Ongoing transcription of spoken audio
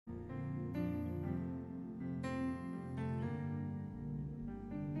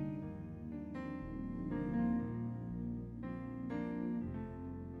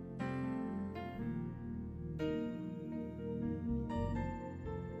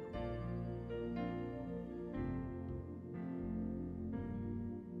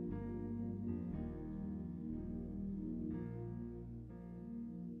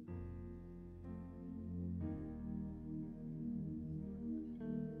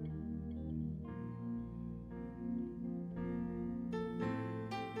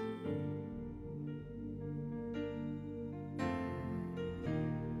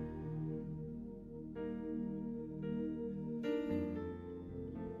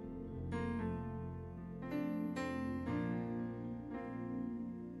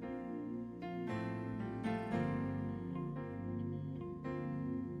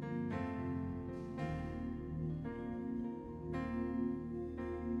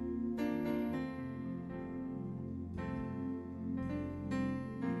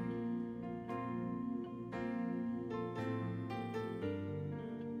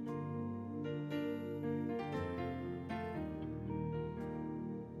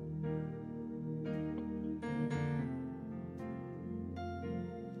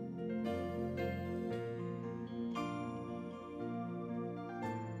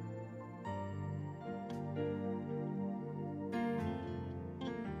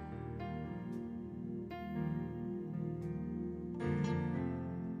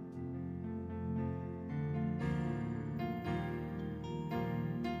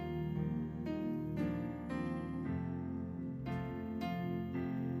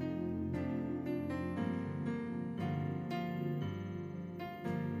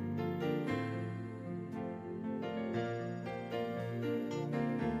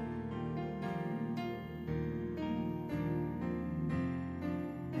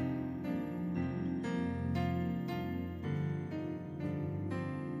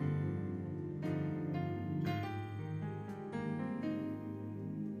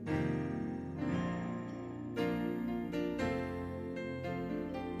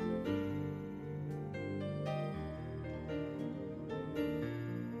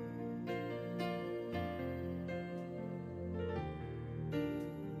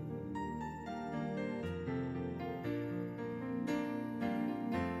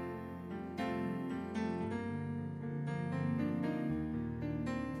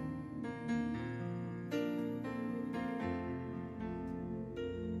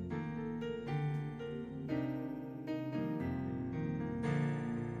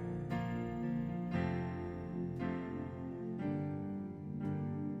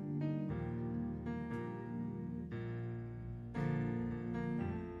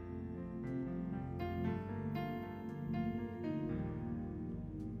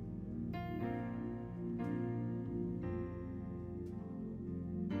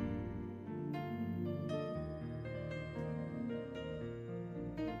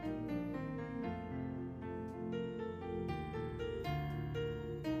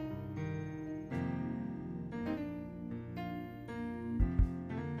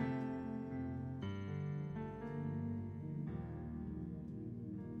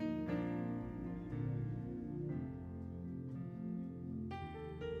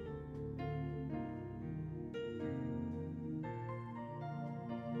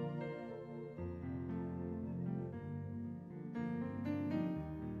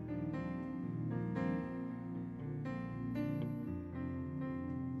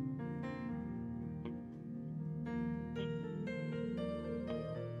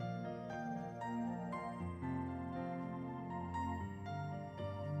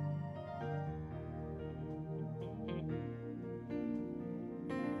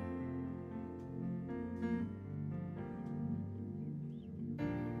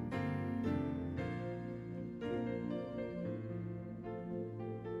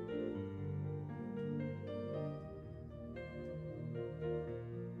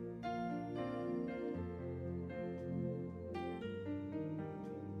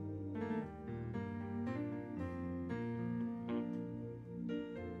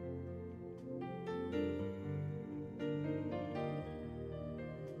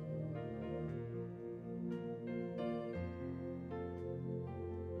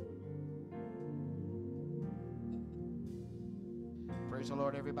Praise the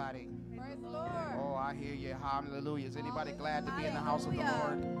Lord, everybody. Praise the Lord. Oh, I hear you. Hallelujah. Is anybody glad to be in the house of the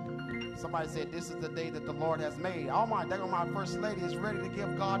Lord? Somebody said, this is the day that the Lord has made. Oh my, there go my first lady is ready to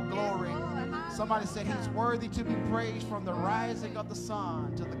give God glory. Somebody said he's worthy to be praised from the rising of the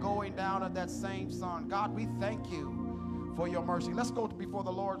sun to the going down of that same sun. God, we thank you for your mercy. Let's go before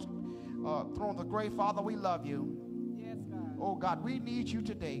the Lord's throne of grace. Father, we love you. Yes, God. Oh God, we need you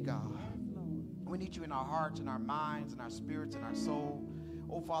today, God. Yes, Lord. We need you in our hearts, in our minds, in our spirits, in our soul.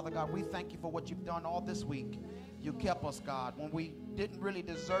 Oh, Father God, we thank you for what you've done all this week. You kept us, God, when we didn't really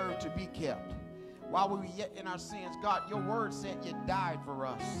deserve to be kept. While we were yet in our sins, God, your word said you died for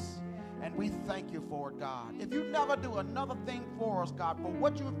us. And we thank you for it, God. If you never do another thing for us, God, for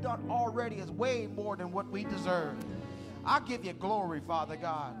what you've done already is way more than what we deserve. I give you glory, Father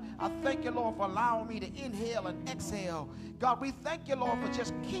God. I thank you, Lord, for allowing me to inhale and exhale. God, we thank you, Lord, for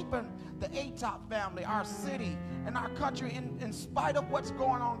just keeping the ATOP family, our city, and our country in spite of what's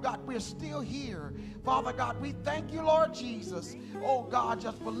going on. God, we're still here. Father God, we thank you, Lord Jesus. Oh, God,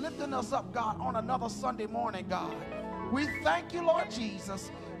 just for lifting us up, God, on another Sunday morning, God. We thank you, Lord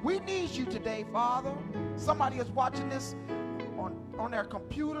Jesus. We need you today, Father. Somebody is watching this on their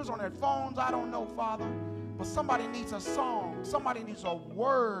computers, on their phones. I don't know, Father. But somebody needs a song. Somebody needs a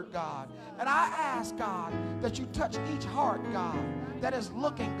word, God. And I ask, God, that you touch each heart, God, that is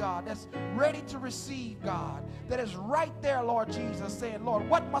looking, God, that's ready to receive, God, that is right there, Lord Jesus, saying, Lord,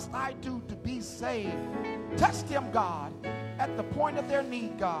 what must I do to be saved? Touch them, God, at the point of their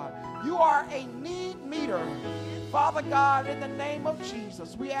need, God. You are a need meter. Father God, in the name of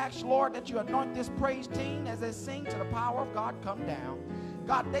Jesus, we ask, Lord, that you anoint this praise team as they sing to the power of God come down.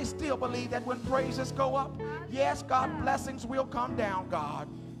 God, they still believe that when praises go up, yes, God, blessings will come down, God.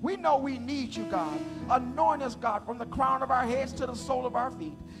 We know we need you, God. Anoint us, God, from the crown of our heads to the sole of our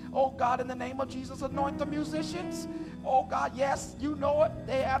feet. Oh, God, in the name of Jesus, anoint the musicians. Oh, God, yes, you know it.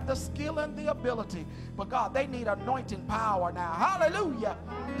 They have the skill and the ability. But, God, they need anointing power now. Hallelujah.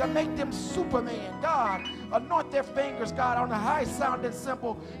 To make them Superman. God, anoint their fingers, God, on the high-sounding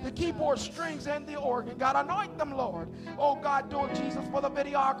cymbal, the keyboard strings, and the organ. God, anoint them, Lord. Oh, God, do it, Jesus, for the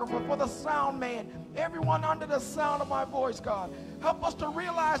videographer, for the sound man, everyone under the sound of my voice, God. Help us to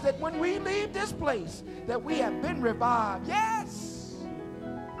realize that when we leave this place, that we have been revived. Yes.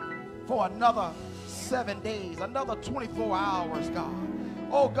 For another 7 days, another 24 hours, God.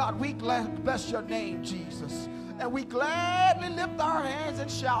 Oh, God, we bless your name, Jesus. And we gladly lift our hands and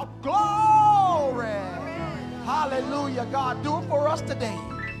shout, glory. Hallelujah, God. Do it for us today.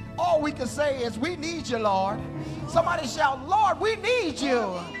 All we can say is, we need you, Lord. Somebody shout, Lord, we need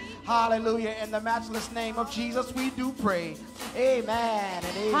you. Hallelujah. In the matchless name of Jesus, we do pray. Amen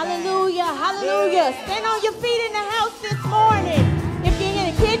and amen. Hallelujah. Hallelujah. Yeah. Stand on your feet in the house this morning. If you're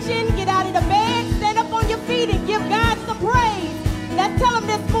in the kitchen, get out of the bed, stand up on your feet and give God some praise. Let's tell him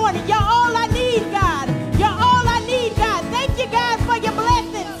this morning, you're all I need, God. You're all I need, God. Thank you, God, for your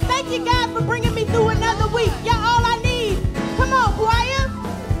blessings. Thank you, God, for bringing me through another week. You're all I need. Come on, choir.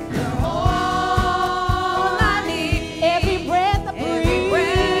 You're all I need. Every breath I breathe. Every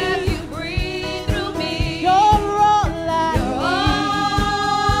breath you breathe through me. You're all I You're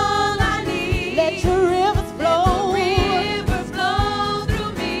all I need. Let your rivers flow. Let the rivers flow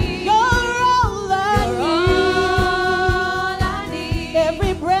through me. You're all I You're all I need.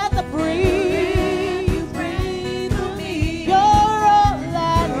 Every breath I breathe.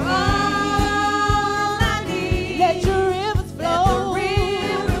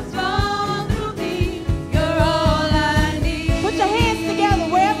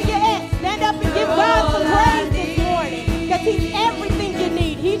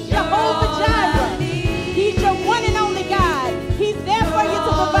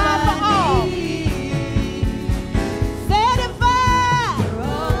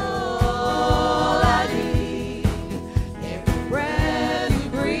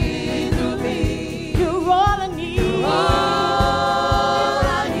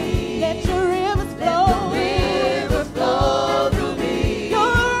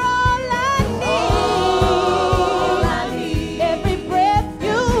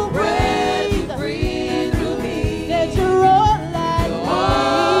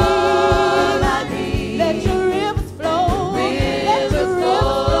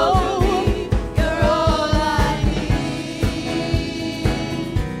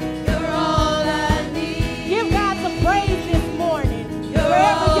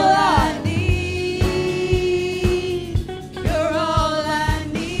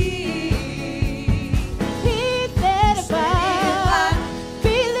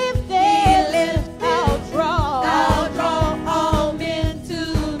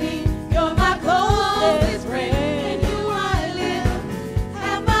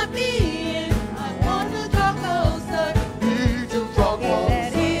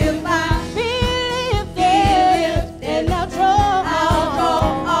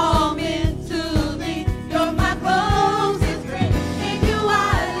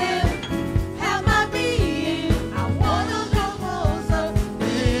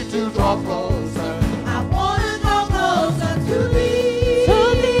 draw closer. I want to draw closer to thee. To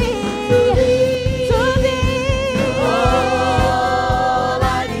thee. To thee. All I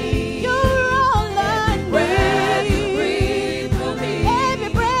need. You're all I Breath you need. breathe through me. Every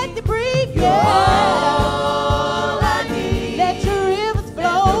breath you breathe, You're yeah. all I need. Let your rivers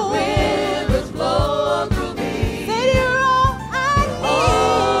flow. Rivers flow through me. Say you're all I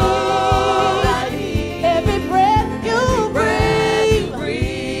All I need. need. Every breath you Breath you breathe,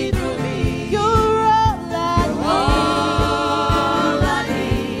 breathe through me. you're all I All I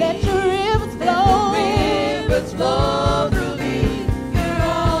need. need. Let your rivers flow. Rivers flow through me. You're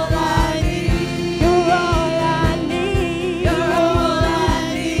all I need. You're all I need. You're all I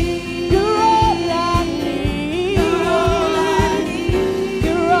need. You're all I need. You're all I need.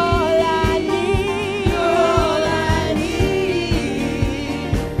 You're all I need. You're all I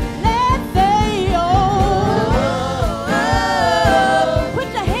need. Let's say, oh, Oh, put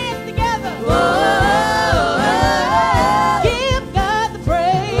your hands together. oh, Give God the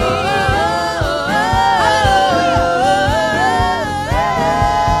praise.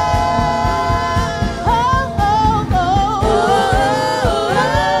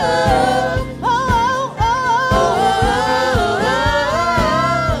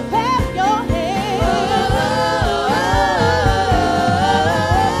 Clap your hands.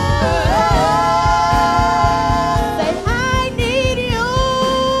 Say, I need you.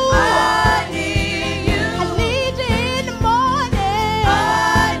 I need you. I need you in the morning.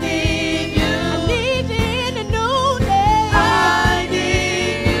 I need you. I need you in the noonday. I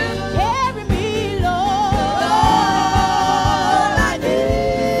need you. Carry me, Lord. All I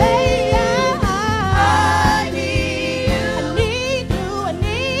need. Say, I need you. I need you. I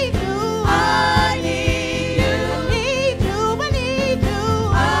need you. I need you. I need you. I need you.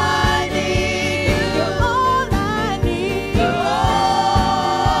 I need you. You're all I need. You're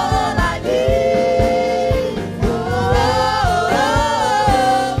all I need.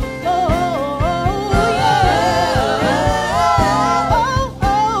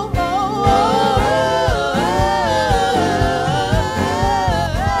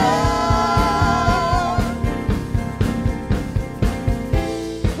 Oh,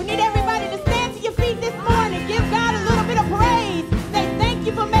 we need everybody to stand to your feet this morning. Give God a little bit of praise. Say thank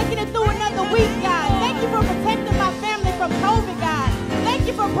you for making it through another week, God. Thank you for protecting my family from COVID, God. Thank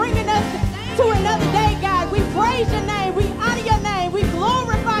you for bringing us to another day, God. We praise your name. We honor your name. We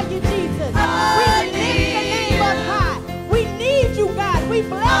glorify you, Jesus. We lift your name up high. We need you, God. We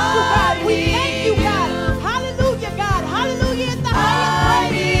bless you, God. We thank you, God. Hallelujah, God. Hallelujah is the highest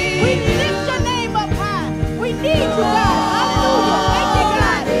praise. We lift your name up high. We need you, God. Hallelujah. Thank you,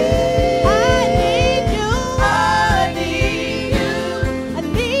 God. I need you. I need you. I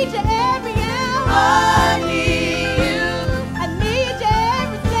need you every hour. I need you. I need you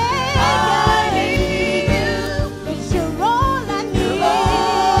every day. I need you. 'Cause you're all I need.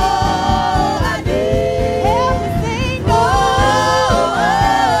 All I need. Help me sing, oh,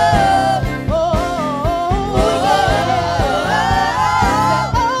 oh, yeah.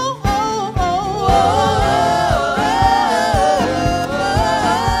 Oh, oh,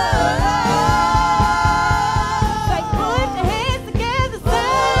 Like put your hands together, say,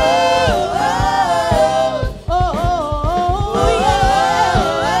 oh, yeah.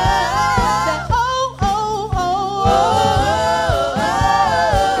 Say,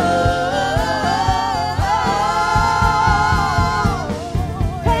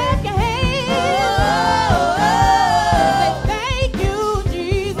 Clap your hands. Say, thank you,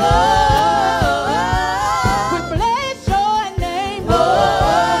 Jesus. We bless your name,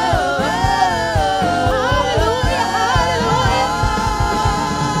 Lord. Hallelujah, hallelujah.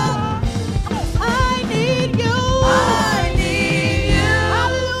 I need you. I need you.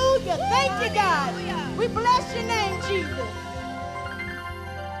 Hallelujah. Thank you, God. We bless your name, Jesus.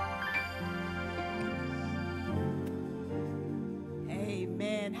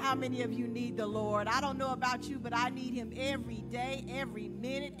 Amen. How many of you need the Lord? I don't know about you, but I need him every day, every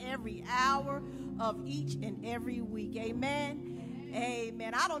minute, every hour of each and every week. Amen.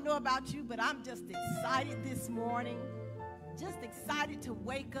 Amen. I don't know about you, but I'm just excited this morning. Just excited to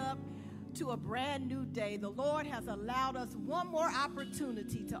wake up to a brand new day. The Lord has allowed us one more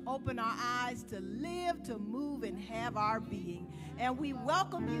opportunity to open our eyes, to live, to move, and have our being. And we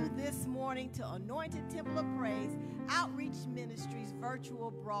welcome you this morning to Anointed Temple of Praise Outreach Ministries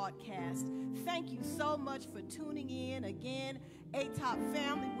virtual broadcast. Thank you so much for tuning in. Again, A-Top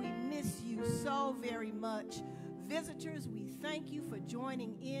family, we miss you so very much. Visitors, we thank you for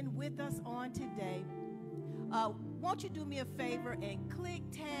joining in with us on today. won't you do me a favor and click,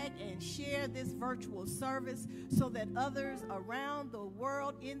 tag, and share this virtual service so that others around the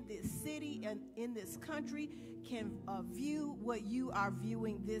world, in this city and in this country, can view what you are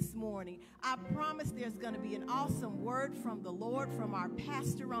viewing this morning. I promise there's going to be an awesome word from the Lord from our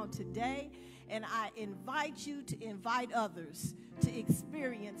pastor on today, and I invite you to invite others to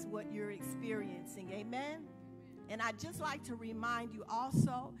experience what you're experiencing. Amen? And I'd just like to remind you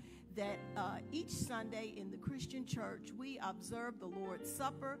also that each Sunday in the Christian church, we observe the Lord's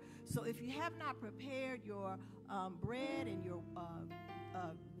Supper. So if you have not prepared your bread and your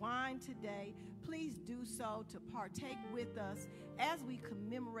wine today, please do so to partake with us as we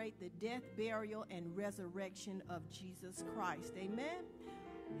commemorate the death, burial, and resurrection of Jesus Christ. Amen?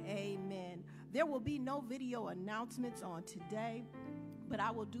 Amen. There will be no video announcements on today, but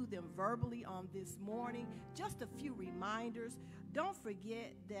I will do them verbally on this morning. Just a few reminders. Don't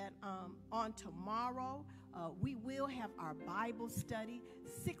forget that on tomorrow, we will have our Bible study,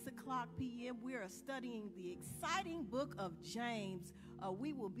 6 o'clock p.m. We are studying the exciting book of James.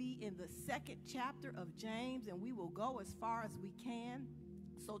 We will be in the 2nd chapter of James, and we will go as far as we can.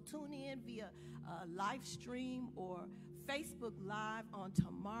 So tune in via live stream or Facebook Live on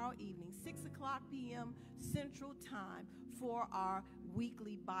tomorrow evening, 6 o'clock p.m. Central Time, for our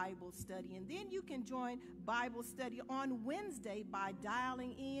weekly Bible study. And then you can join Bible study on Wednesday by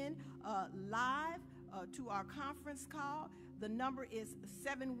dialing in live to our conference call. The number is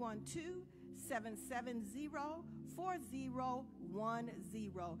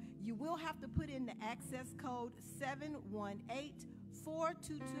 712-770-4010. You will have to put in the access code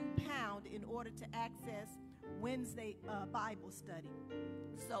 718-422-POUND in order to access Wednesday Bible study.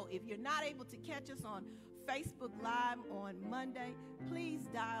 So if you're not able to catch us on Facebook Live on Monday, please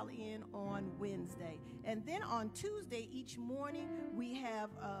dial in on Wednesday. And then on Tuesday each morning, we have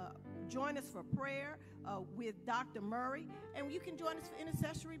join us for prayer with Dr. Murray. And you can join us for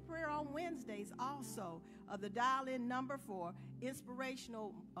intercessory prayer on Wednesdays also. The dial-in number for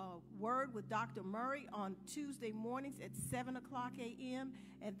inspirational word with Dr. Murray on Tuesday mornings at 7 o'clock a.m.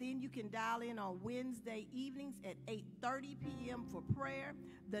 And then you can dial in on Wednesday evenings at 8:30 p.m. for prayer.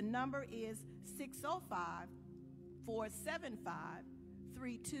 The number is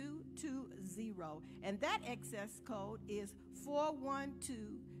 605-475-3220. And that access code is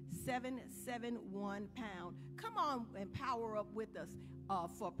 412-771-POUND. Come on and power up with us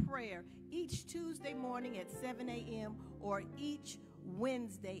for prayer each Tuesday morning at 7 a.m. or each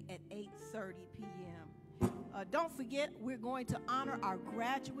Wednesday at 8:30 p.m. Don't forget, we're going to honor our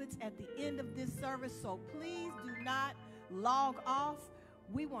graduates at the end of this service, so please do not log off.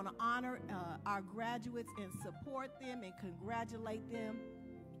 We want to honor our graduates and support them and congratulate them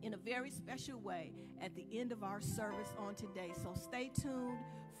in a very special way at the end of our service on today. So stay tuned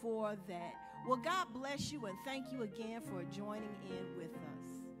for that. Well, God bless you, and thank you again for joining in with us.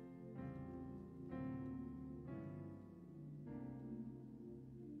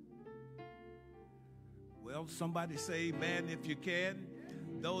 Well, somebody say amen if you can.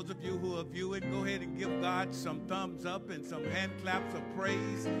 Those of you who are viewing, go ahead and give God some thumbs up and some hand claps of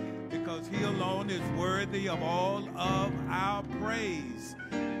praise, because he alone is worthy of all of our praise.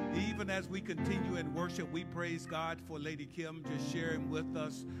 Even as we continue in worship, we praise God for Lady Kim just sharing with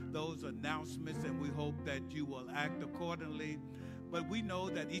us those announcements, and we hope that you will act accordingly. But we know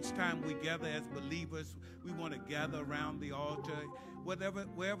that each time we gather as believers, we want to gather around the altar.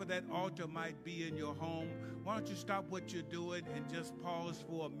 Wherever that altar might be in your home, why don't you stop what you're doing and just pause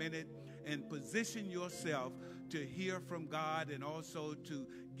for a minute and position yourself to hear from God, and also to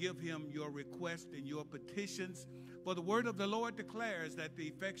give him your request and your petitions. For the word of the Lord declares that the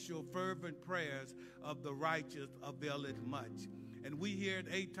effectual fervent prayers of the righteous availeth much. And we here at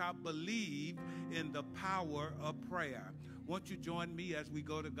ATOP believe in the power of prayer. Won't you join me as we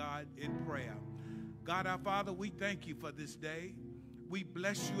go to God in prayer? God our Father, we thank you for this day. We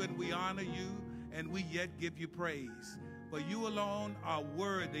bless you and we honor you, and we yet give you praise. For you alone are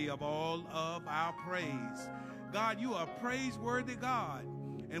worthy of all of our praise. God, you are a praiseworthy God,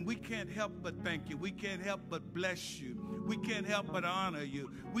 and we can't help but thank you. We can't help but bless you. We can't help but honor you.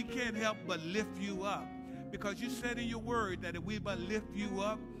 We can't help but lift you up, because you said in your word that if we but lift you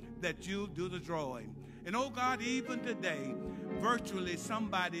up, that you'll do the drawing. And oh God, even today, virtually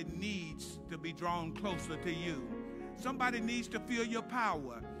somebody needs to be drawn closer to you. Somebody needs to feel your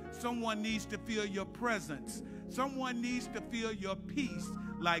power. Someone needs to feel your presence. Someone needs to feel your peace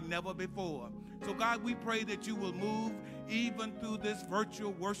like never before. So God, we pray that you will move even through this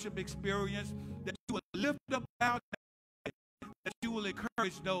virtual worship experience, that you will lift up our head, that you will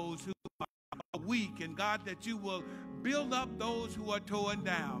encourage those who are weak, and God, that you will build up those who are torn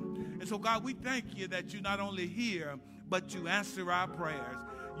down. And so, God, we thank you that you not only hear, but you answer our prayers.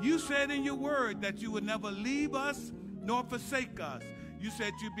 You said in your word that you would never leave us nor forsake us. You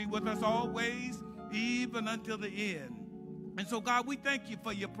said you'd be with us always, even until the end. And so, God, we thank you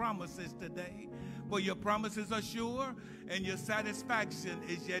for your promises today. For your promises are sure, and your satisfaction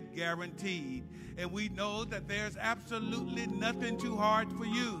is yet guaranteed. And we know that there's absolutely nothing too hard for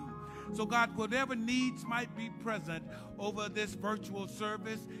you. So, God, whatever needs might be present over this virtual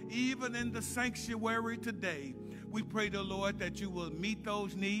service, even in the sanctuary today, we pray, the Lord, that you will meet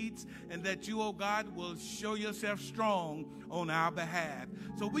those needs and that you, oh God, will show yourself strong on our behalf.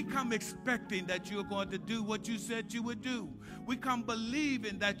 So we come expecting that you're going to do what you said you would do. We come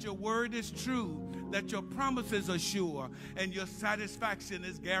believing that your word is true, that your promises are sure, and your satisfaction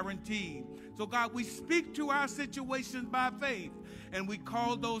is guaranteed. So, God, we speak to our situations by faith, and we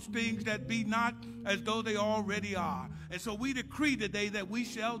call those things that be not as though they already are. And so we decree today that we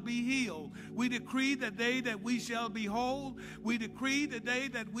shall be healed. We decree today that we shall be whole. We decree today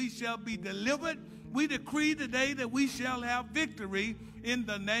that we shall be delivered. We decree today that we shall have victory in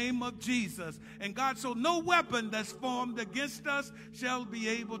the name of Jesus. And God, so no weapon that's formed against us shall be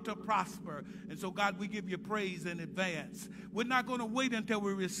able to prosper. And so, God, we give you praise in advance. We're not going to wait until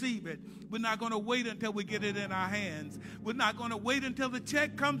we receive it. We're not going to wait until we get it in our hands. We're not going to wait until the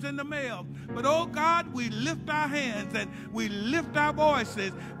check comes in the mail. But, oh God, we lift our hands and we lift our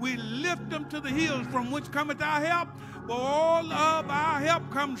voices. We lift them to the hills from which cometh our help. For all of our help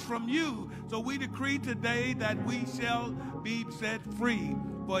comes from you. So we decree today that we shall be set free.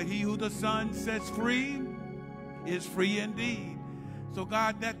 For he who the Son sets free is free indeed. So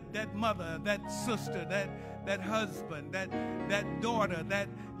God, that mother, that sister, that husband, that daughter, that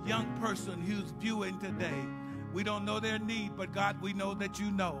young person who's viewing today, we don't know their need, but God, we know that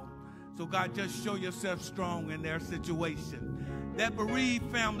you know. So God, just show yourself strong in their situation. That bereaved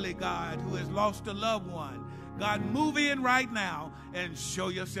family, God, who has lost a loved one, God, move in right now and show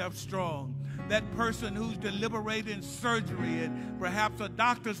yourself strong. That person who's deliberating surgery and perhaps a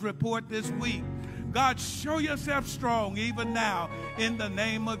doctor's report this week, God, show yourself strong even now in the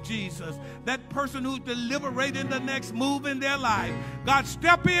name of Jesus. That person who's deliberating the next move in their life, God,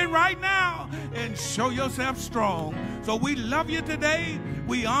 step in right now and show yourself strong. So we love you today.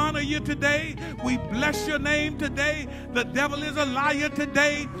 We honor you today. We bless your name today. The devil is a liar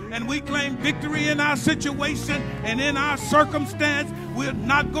today, and we claim victory in our situation and in our circumstance. We're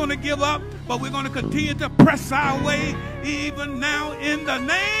not going to give up, but we're going to continue to press our way even now in the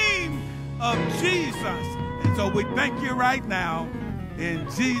name of Jesus. And so we thank you right now. In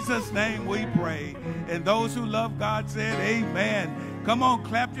Jesus' name we pray. And those who love God said amen. Come on,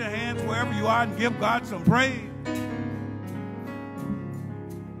 clap your hands wherever you are and give God some praise.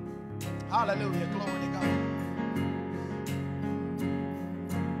 Hallelujah. Glory to God.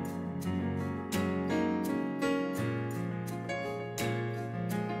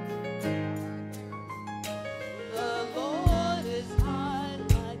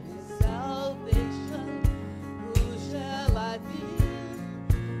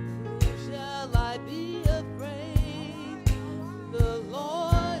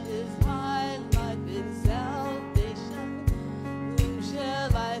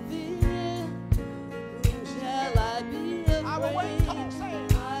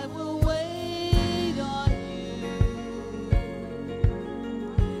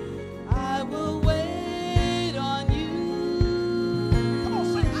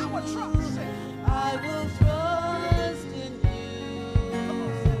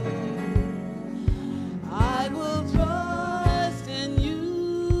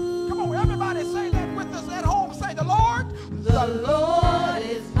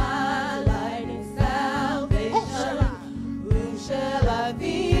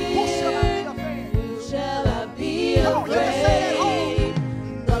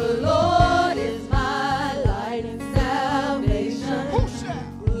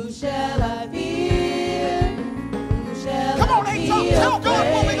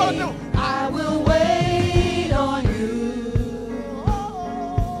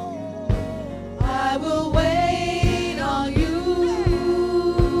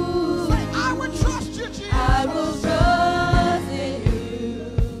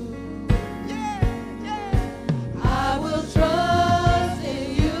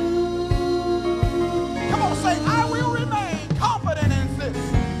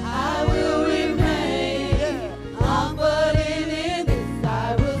 I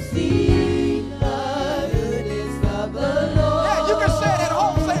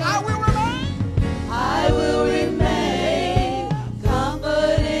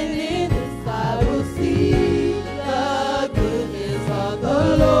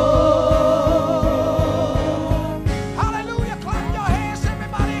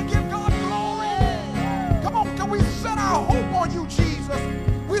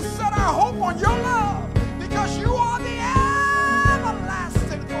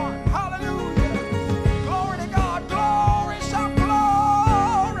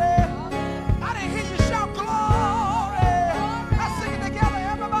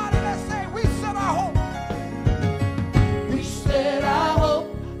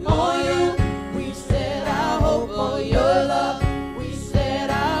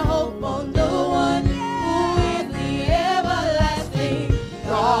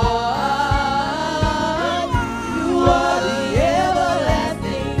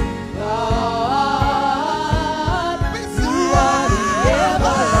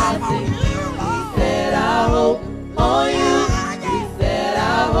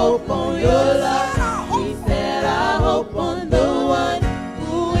our hope on your love. We set our hope on the one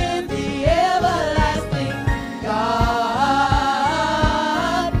who is the everlasting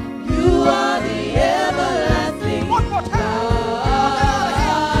God. You are the everlasting One more time.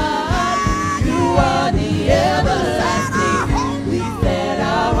 God. You are the everlasting. We set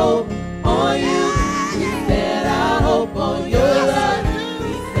our hope on you. We set our hope on your love.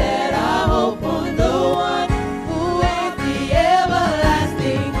 We set our hope on the one who is the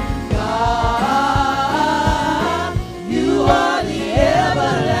everlasting God. You are the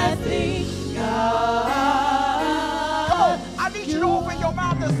everlasting God. Come on, I need you to open your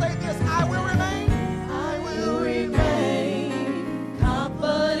mouth and say this. I will remain. I will remain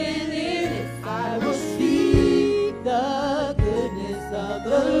confident in it. I will see the goodness of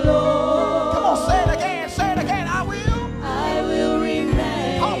the Lord. Come on, say it again. Say it again. I will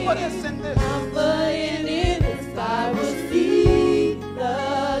remain confidence in this. confident in this. I will see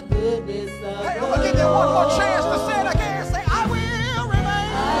the goodness of Hey, the I'm gonna give you one more Lord. chance to say it again. Say, I will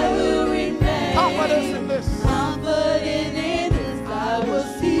remain. Confidence in this. Confident in this. I will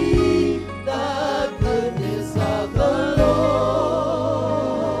see the goodness of the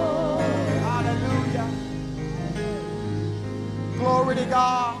Lord. Hallelujah. Glory to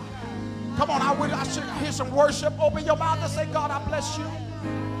God. Come on, I should hear some worship. Open your mouth and say, God, I bless you.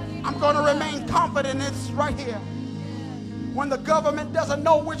 I'm going to remain confident in this right here. When the government doesn't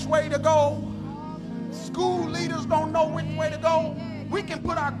know which way to go, school leaders don't know which way to go, we can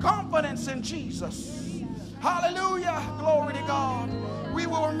put our confidence in Jesus. Hallelujah. Glory to God. We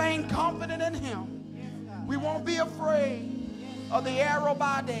will remain confident in him. We won't be afraid of the arrow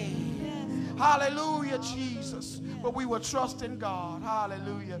by day. Hallelujah, Jesus. But we will trust in God.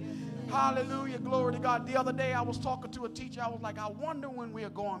 Hallelujah. Hallelujah. Glory to God. The other day I was talking to a teacher. I was like, I wonder when we are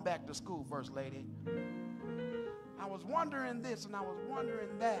going back to school, First Lady. I was wondering this and I was wondering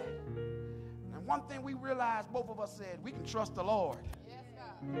that. And one thing we realized, both of us said, we can trust the Lord.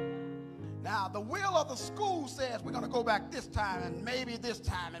 Now, the will of the school says we're going to go back this time and maybe this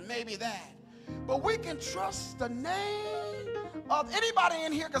time and maybe that. But we can trust the name of anybody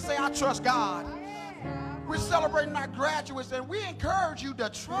in here can say, I trust God. We're celebrating our graduates and we encourage you to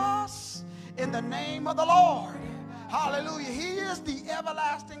trust in the name of the Lord. Hallelujah. He is the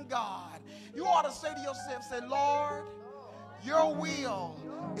everlasting God. You ought to say to yourself, say, Lord, your will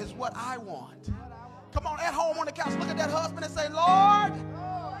is what I want. Come on, at home on the couch, look at that husband and say, Lord,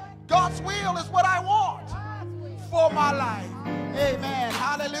 God's will is what I want for my life. Amen.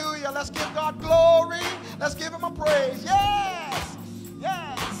 Hallelujah. Let's give God glory. Let's give him a praise. Yes.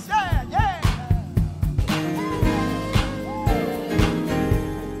 Yes. Yeah. Yeah.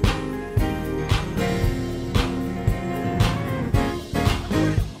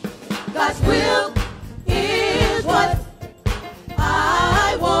 God's will is what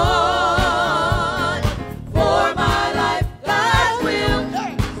I want for my life. God's will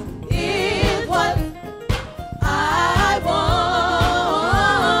is what I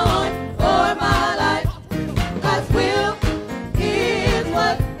want for my life. God's will is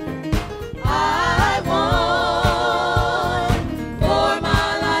what I want for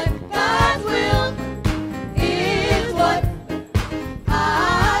my life. God's will is what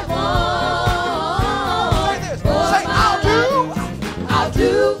I want. Say this. Say, I'll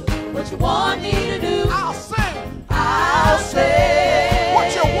do what you want me to do. I'll sing I'll say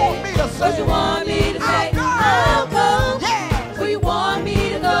what you want me to say. what you want me to say. I'll go. I'll go Yeah. where you want me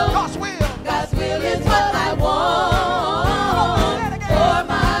to go. God's will. God's will is what I want for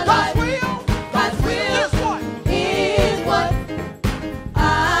my life. God's will Is what? is what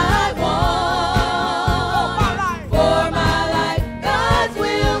I want for my life. God's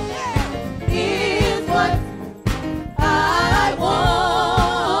will is what I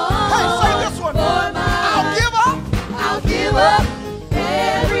want Hey, say this one. for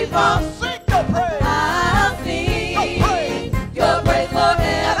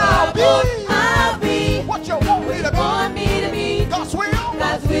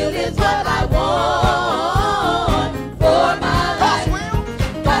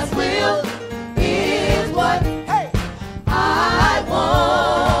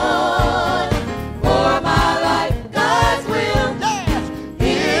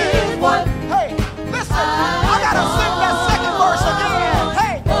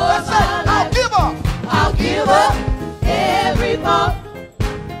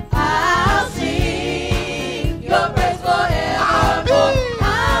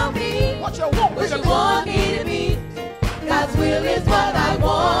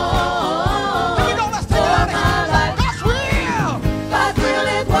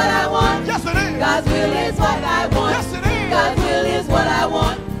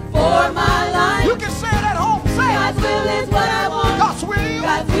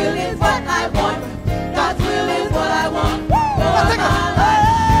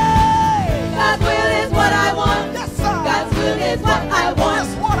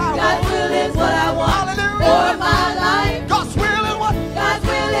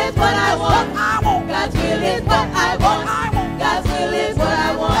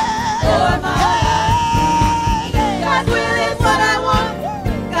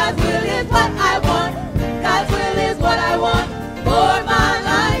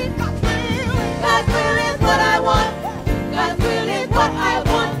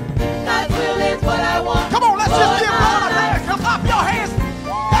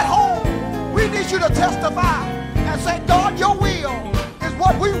want you to testify and say, God, your will is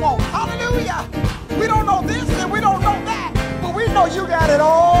what we want. Hallelujah. We don't know this and we don't know that, but we know you got it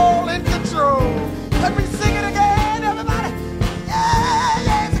all in control. Let me sing it again, everybody. Yeah,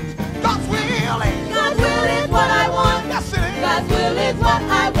 yes. God's will is. God's will is what I want. Yes, it is. God's will is what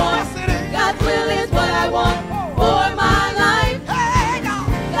I want. Yes, it is. God's will is what I want for my life. Hey, God.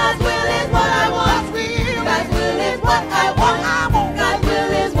 God's will is what I want. God's will is what I want. God's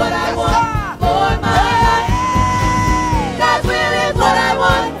will is what I want for my life. God's will is what I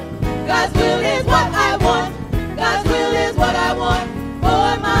want. God's will is what I want. God's will is what I want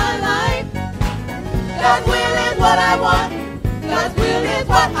for my life. God's will is what I want. God's will is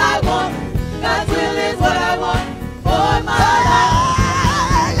what I want. God's will is what I want for my life.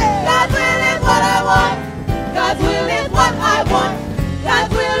 God's will is what I want. God's will is what I want.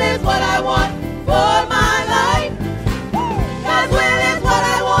 God's will is what I want for my life. God's will is what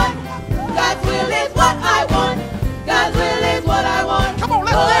I want. God's will is what I want. God's will is what I want. Come on,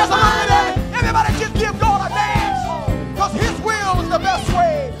 let's dance a little bit. Everybody just give God a dance. Because his will is the best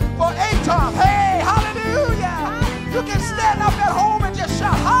way for a time. Hey, hallelujah. You can stand up at home and just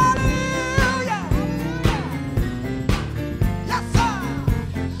shout, hallelujah. Yes, sir.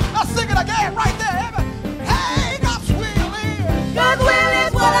 Let's sing it again right there. Hey, God's will is. God's will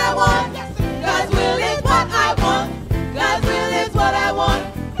is what I want. God's will is what I want. God's will is what I want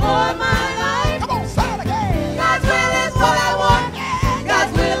for my life. Come on, say it again. God's will is what I want.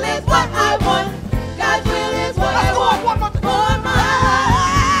 God's will is what I want. God's will is what I want for my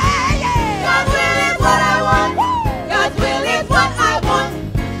life. God's will is what I want. God's will is what I want.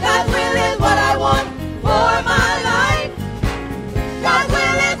 God's will is what I want for my life. God's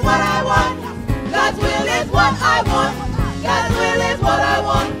will is what I want. God's will is what I want. God's will is what I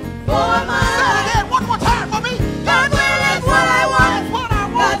want for my Say it life. again one more time for me. God's will is what I want.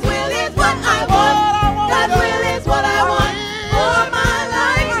 God's will is what I want. God's will is what I want for my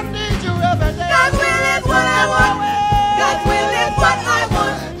life. I need you every day. God's will is what I want. God's will is what I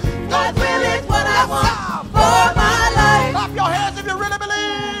want. God's will is what I want for my life. Clap your hands if you really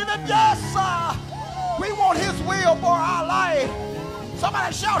believe it. Yes, sir. We want his will for our life.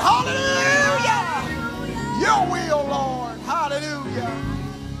 Somebody shout, hallelujah. Your will, Lord. Hallelujah.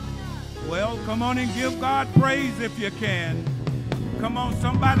 Well, come on and give God praise if you can. Come on,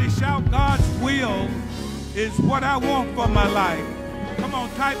 somebody shout, God's will is what I want for my life. Come on,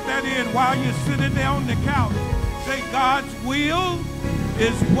 type that in while you're sitting there on the couch. Say, God's will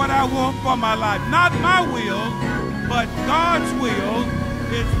is what I want for my life. Not my will, but God's will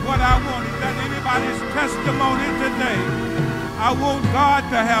is what I want. Is that anybody's testimony today? I want God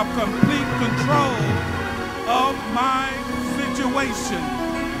to have complete control of my situation.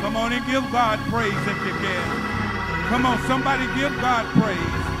 Come on and give God praise if you can. Come on, somebody give God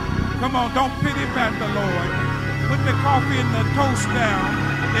praise. Come on, don't pity pat the Lord. Put the coffee and the toast down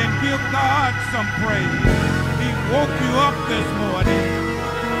and give God some praise. He woke you up this morning,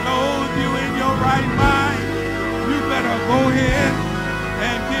 clothed you in your right mind. You better go ahead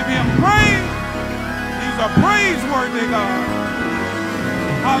and give him praise. He's a praiseworthy God.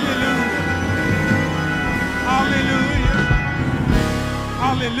 Hallelujah. Hallelujah.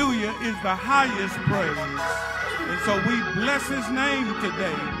 Hallelujah is the highest praise. And so we bless his name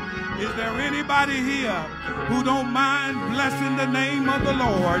today. Is there anybody here who don't mind blessing the name of the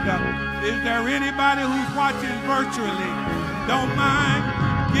Lord? Is there anybody who's watching virtually don't mind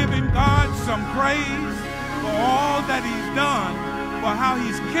giving God some praise for all that he's done, for how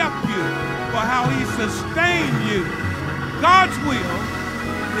he's kept you, for how he sustained you? God's will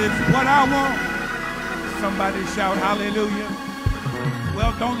is what I want. Somebody shout hallelujah.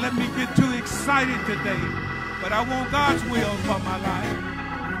 Well, don't let me get too excited today, but I want God's will for my life.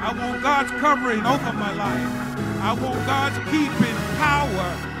 I want God's covering over my life. I want God's keeping power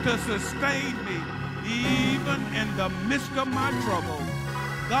to sustain me, even in the midst of my trouble.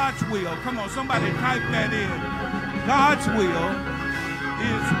 God's will. Come on, somebody type that in. God's will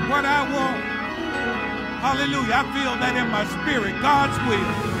is what I want. Hallelujah. I feel that in my spirit. God's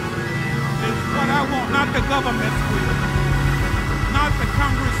will is what I want, not the government's will, not the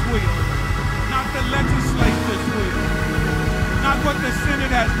Congress will, not the legislature's will, not what the Senate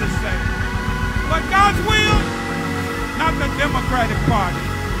has to say, but God's will, not the Democratic Party,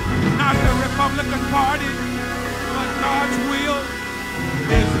 not the Republican Party, but God's will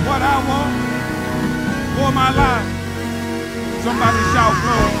is what I want for my life. Somebody shout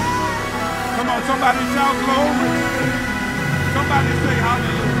glory. Come on, somebody shout glory. Somebody say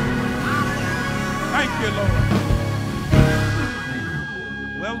hallelujah. Thank you, Lord.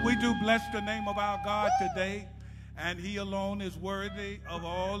 Well, we do bless the name of our God today. and he alone is worthy of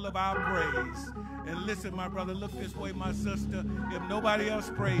all of our praise. And listen, my brother, look this way, my sister. If nobody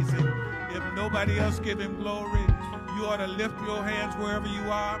else praise him, if nobody else give him glory, you ought to lift your hands wherever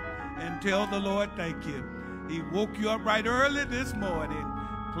you are and tell the Lord thank you. He woke you up right early this morning,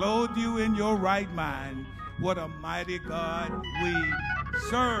 clothed you in your right mind. What a mighty God we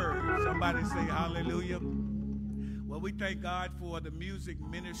serve. Somebody say hallelujah. Well, we thank God for the music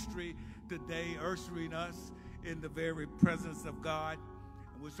ministry today, ushering us in the very presence of God.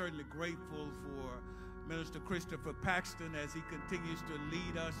 And we're certainly grateful for Minister Christopher Paxton as he continues to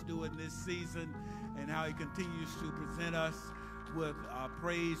lead us during this season and how he continues to present us with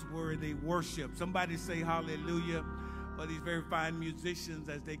praiseworthy worship. Somebody say hallelujah for these very fine musicians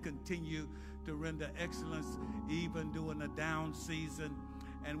as they continue to render excellence even during the down season.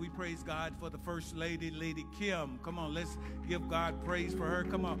 And we praise God for the First Lady, Lady Kim. Come on, let's give God praise for her.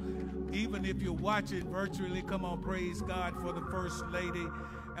 Come on. Even if you're watching virtually, come on, praise God for the First Lady.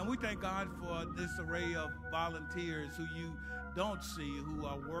 And we thank God for this array of volunteers who you don't see, who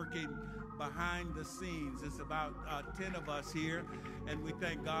are working behind the scenes. It's about 10 of us here, and we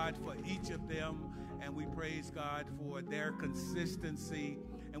thank God for each of them, and we praise God for their consistency.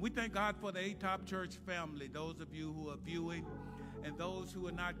 And we thank God for the ATOP Church family, those of you who are viewing, and those who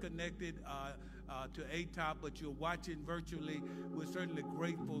are not connected to ATOP, but you're watching virtually. We're certainly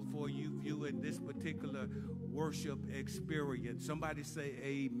grateful for you viewing this particular worship experience. Somebody say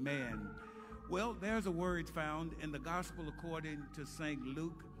amen. Well, there's a word found in the Gospel according to St.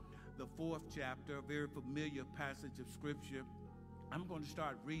 Luke, the 4th chapter, a very familiar passage of Scripture. I'm going to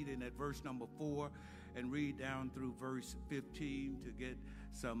start reading at verse number 4 and read down through verse 15 to get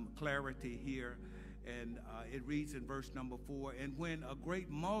some clarity here. And it reads in verse number 4, "And when a great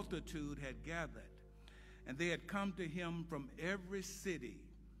multitude had gathered, and they had come to him from every city,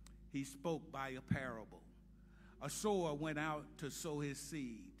 he spoke by a parable. A sower went out to sow his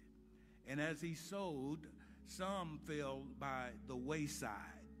seed. And as he sowed, some fell by the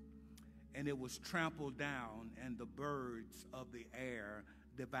wayside, and it was trampled down, and the birds of the air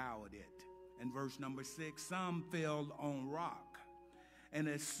devoured it." And verse number 6, "Some fell on rock, and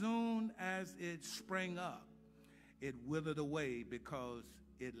as soon as it sprang up, it withered away because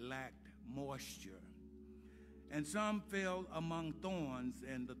it lacked moisture. And some fell among thorns,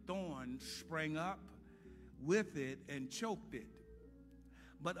 and the thorns sprang up with it and choked it.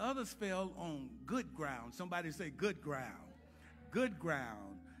 But others fell on good ground." Somebody say good ground. "Good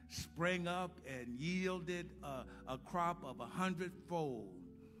ground sprang up and yielded a crop of 100-fold.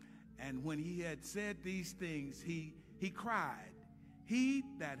 And when he had said these things, he cried, 'He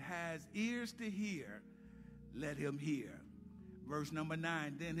that has ears to hear, let him hear.'" Verse number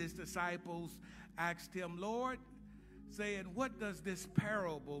 9, "Then his disciples asked him, 'Lord,' saying, 'what does this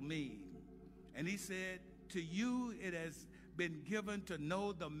parable mean?' And he said, 'To you it has been given to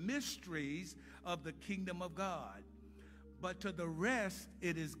know the mysteries of the kingdom of God. But to the rest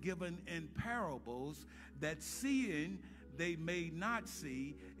it is given in parables, that seeing they may not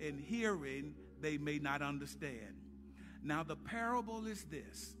see, and hearing they may not understand. Now the parable is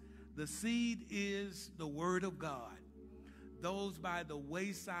this: the seed is the word of God. Those by the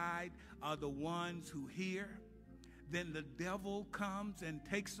wayside are the ones who hear. Then the devil comes and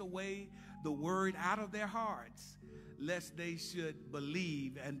takes away the word out of their hearts, lest they should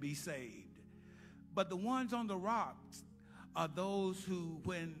believe and be saved. But the ones on the rocks are those who,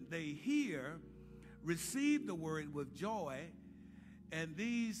 when they hear, receive the word with joy, and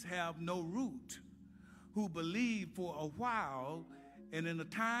these have no root, who believe for a while, and in a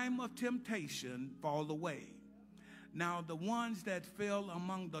time of temptation fall away. Now the ones that fell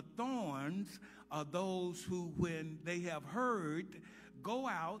among the thorns are those who, when they have heard, go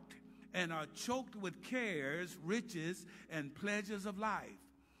out and are choked with cares, riches, and pleasures of life,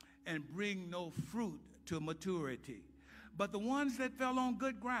 and bring no fruit to maturity. But the ones that fell on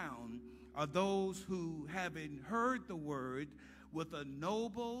good ground are those who, having heard the word with a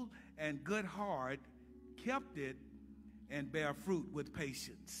noble and good heart, kept it and bear fruit with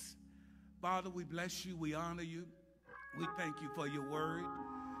patience." Father, we bless you, we honor you, we thank you for your word.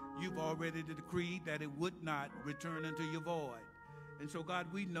 You've already decreed that it would not return unto your void. And so,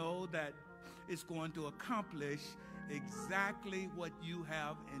 God, we know that it's going to accomplish exactly what you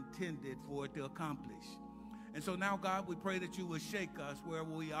have intended for it to accomplish. And so now, God, we pray that you will shake us where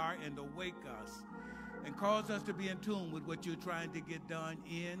we are and awake us and cause us to be in tune with what you're trying to get done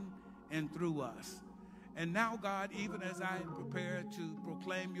in and through us. And now, God, even as I prepare to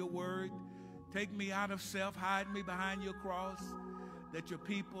proclaim your word, take me out of self, hide me behind your cross, that your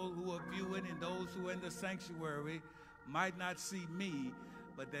people who are viewing and those who are in the sanctuary might not see me,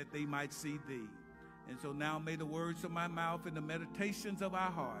 but that they might see thee. And so now may the words of my mouth and the meditations of our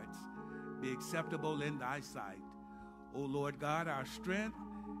hearts be acceptable in thy sight. O Lord God, our strength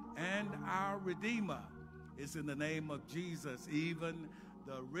and our Redeemer. It's in the name of Jesus, even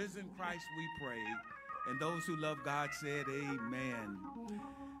the risen Christ, we pray. And those who love God said, amen.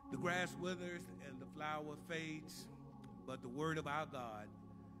 The grass withers and the flower fades, but the word of our God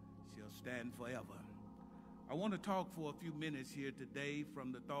shall stand forever. I want to talk for a few minutes here today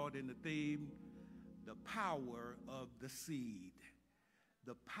from the thought and the theme, the power of the seed.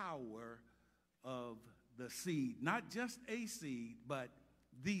 The power of the seed. Not just a seed, but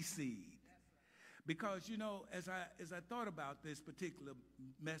the seed. Because, you know, as I thought about this particular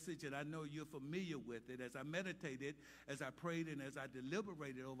message, and I know you're familiar with it, as I meditated, as I prayed, and as I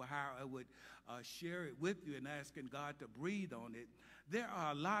deliberated over how I would share it with you and asking God to breathe on it, there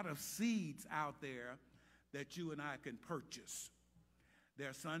are a lot of seeds out there that you and I can purchase. There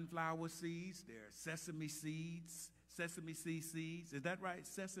are sunflower seeds, there are sesame seeds, sesame seed seeds. Is that right?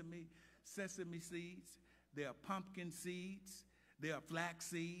 Sesame seeds. There are pumpkin seeds. There are flax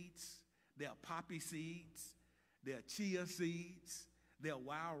seeds. There are poppy seeds. There are chia seeds. There are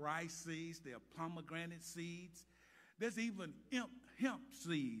wild rice seeds. There are pomegranate seeds. There's even hemp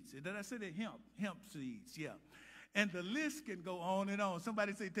seeds. Did I say that? Hemp seeds, yeah. And the list can go on and on.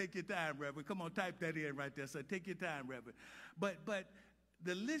 Somebody say, take your time, Reverend. Come on, type that in right there. So take your time, Reverend. But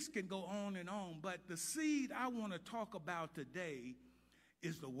the list can go on and on. But the seed I want to talk about today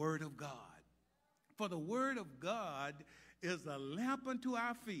is the Word of God. For the Word of God is a lamp unto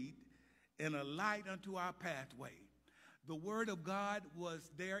our feet and a light unto our pathway. The Word of God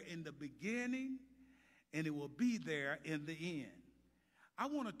was there in the beginning, and it will be there in the end. I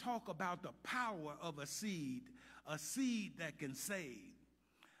want to talk about the power of a seed that can save,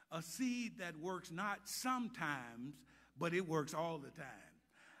 a seed that works not sometimes, but it works all the time.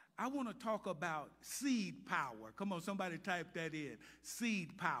 I want to talk about seed power. Come on, somebody type that in,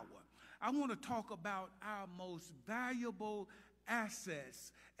 seed power. I want to talk about our most valuable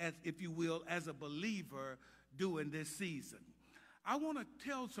assets, as if you will, as a believer during this season. I want to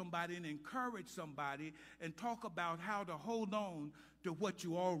tell somebody and encourage somebody and talk about how to hold on to what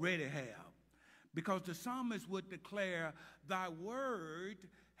you already have. Because the psalmist would declare, thy word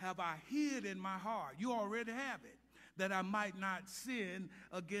have I hid in my heart. You already have it, that I might not sin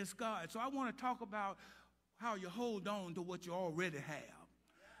against God. So I want to talk about how you hold on to what you already have.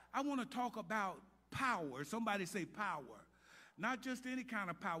 I want to talk about power. Somebody say power. Not just any kind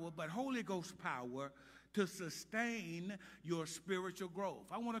of power, but Holy Ghost power to sustain your spiritual growth.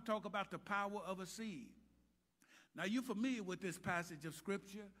 I want to talk about the power of a seed. Now, you're familiar with this passage of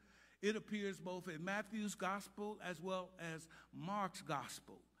Scripture. It appears both in Matthew's gospel as well as Mark's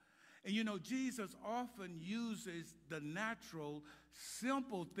gospel. And you know, Jesus often uses the natural,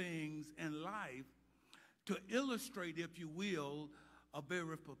 simple things in life to illustrate, if you will, a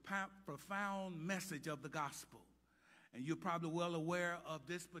very profound message of the gospel. And you're probably well aware of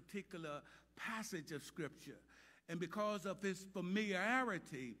this particular passage of Scripture. And because of his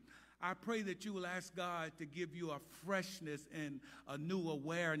familiarity, I pray that you will ask God to give you a freshness and a new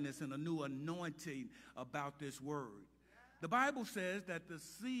awareness and a new anointing about this word. The Bible says that the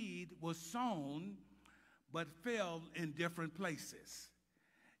seed was sown but fell in different places.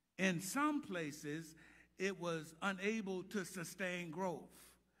 In some places, it was unable to sustain growth.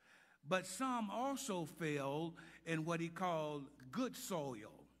 But some also fell in what he called good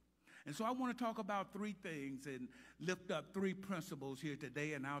soil. And so I want to talk about three things and lift up three principles here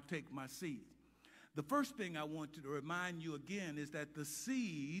today, and I'll take my seat. The first thing I want to remind you again is that the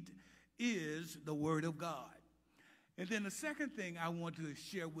seed is the Word of God. And then the second thing I want to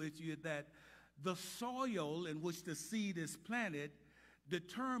share with you is that the soil in which the seed is planted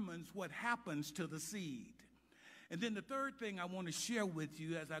determines what happens to the seed. And then the third thing I want to share with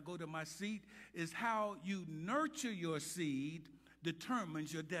you as I go to my seat is how you nurture your seed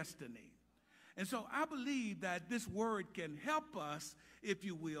determines your destiny. And so I believe that this word can help us, if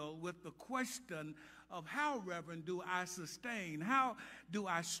you will, with the question of how, Reverend, do I sustain? How do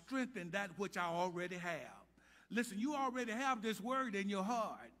I strengthen that which I already have? Listen, you already have this word in your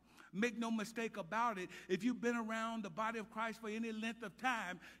heart. Make no mistake about it. If you've been around the body of Christ for any length of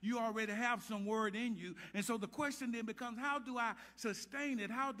time, you already have some word in you. And so the question then becomes, how do I sustain it?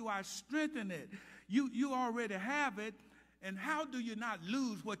 How do I strengthen it? You already have it. And how do you not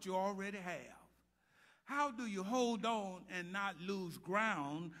lose what you already have? How do you hold on and not lose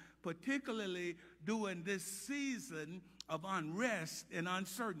ground, particularly during this season of unrest and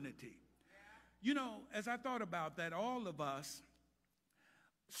uncertainty? You know, as I thought about that, all of us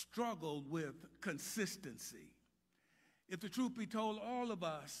struggle with consistency. if the truth be told, all of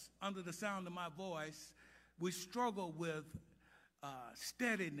us, under the sound of my voice, we struggle with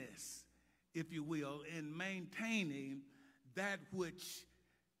steadiness, if you will, in maintaining that which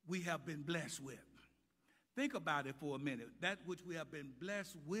we have been blessed with. Think about it for a minute. That which we have been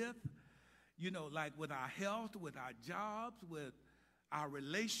blessed with, you know, like with our health, with our jobs, with our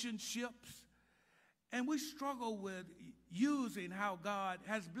relationships. And we struggle with using how God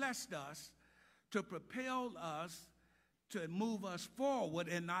has blessed us to propel us, to move us forward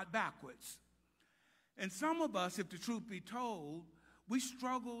and not backwards. And some of us, if the truth be told, we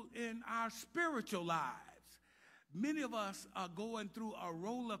struggle in our spiritual lives. Many of us are going through a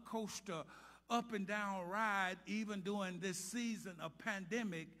roller coaster up and down ride, even during this season of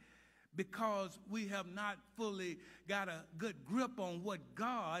pandemic, because we have not fully got a good grip on what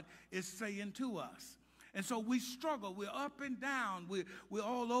God is saying to us. And so we struggle. We're up and down. We're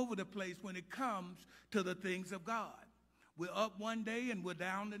all over the place when it comes to the things of God. We're up one day and we're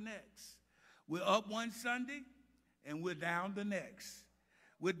down the next. We're up one Sunday and we're down the next.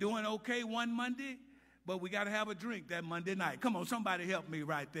 We're doing okay one Monday, but we got to have a drink that Monday night. Come on, somebody help me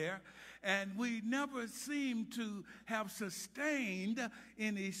right there. And we never seem to have sustained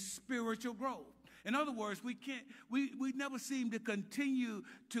any spiritual growth. In other words, we never seem to continue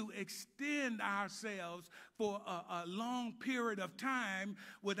to extend ourselves for a long period of time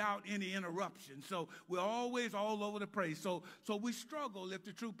without any interruption. So we're always all over the place. So we struggle, if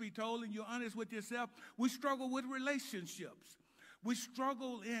the truth be told, and you're honest with yourself, we struggle with relationships. We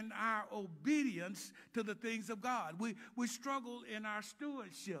struggle in our obedience to the things of God. We struggle in our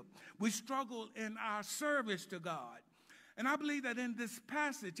stewardship. We struggle in our service to God. And I believe that in this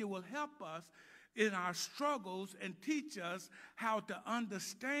passage, it will help us in our struggles and teach us how to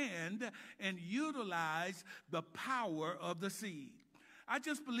understand and utilize the power of the seed. I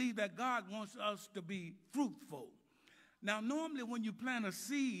just believe that God wants us to be fruitful. Now, normally when you plant a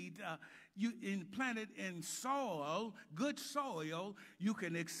seed, you plant it in soil, good soil, you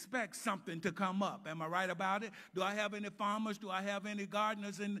can expect something to come up. Am I right about it? Do I have any farmers? Do I have any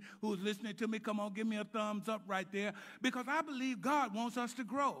gardeners who's listening to me? Come on, give me a thumbs up right there. Because I believe God wants us to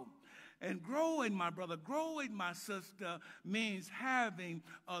grow. And growing, my brother, growing, my sister, means having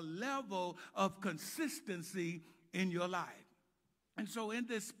a level of consistency in your life. And so in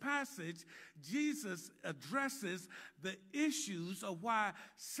this passage, Jesus addresses the issues of why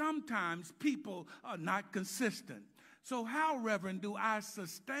sometimes people are not consistent. So how, Reverend, do I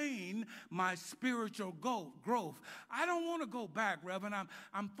sustain my spiritual growth? I don't want to go back, Reverend.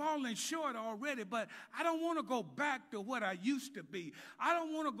 I'm falling short already, but I don't want to go back to what I used to be. I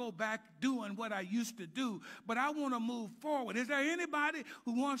don't want to go back doing what I used to do, but I want to move forward. Is there anybody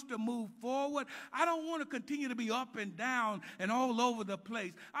who wants to move forward? I don't want to continue to be up and down and all over the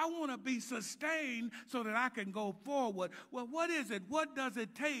place. I want to be sustained so that I can go forward. Well, what is it? What does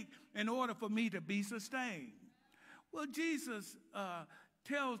it take in order for me to be sustained? Well, Jesus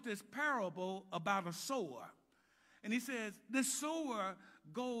tells this parable about a sower. And he says, this sower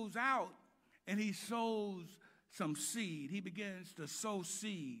goes out and he sows some seed. He begins to sow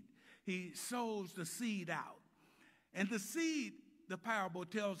seed. He sows the seed out. And the seed, the parable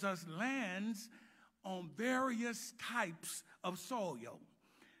tells us, lands on various types of soil.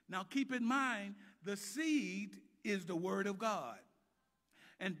 Now, keep in mind, the seed is the word of God.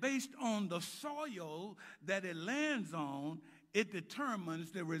 And based on the soil that it lands on, it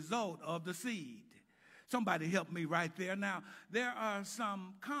determines the result of the seed. Somebody help me right there. Now, there are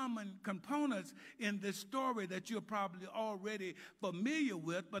some common components in this story that you're probably already familiar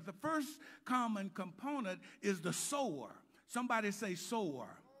with, but the first common component is the sower. Somebody say sower.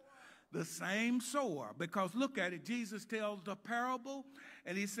 The same sower, because look at it. Jesus tells the parable,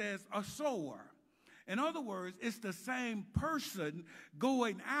 and he says a sower. In other words, it's the same person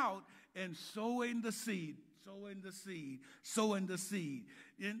going out and sowing the seed, sowing the seed, sowing the seed.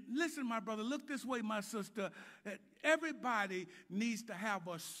 And listen, my brother, look this way, my sister. Everybody needs to have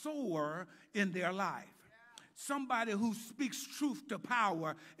a sower in their life. Somebody who speaks truth to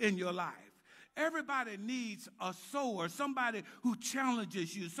power in your life. Everybody needs a sower, somebody who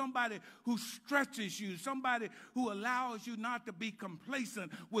challenges you, somebody who stretches you, somebody who allows you not to be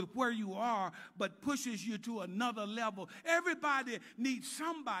complacent with where you are, but pushes you to another level. Everybody needs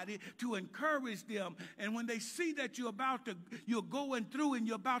somebody to encourage them. And when they see that you're going through and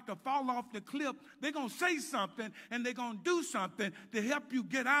you're about to fall off the cliff, they're going to say something and they're going to do something to help you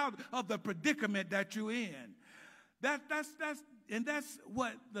get out of the predicament that you're in. And that's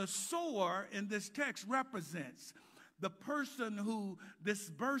what the sower in this text represents. The person who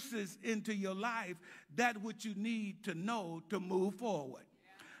disperses into your life that which you need to know to move forward.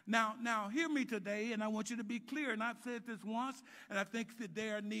 Now, hear me today, and I want you to be clear, and I've said this once, and I think that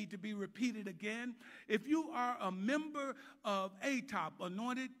there need to be repeated again. If you are a member of ATOP,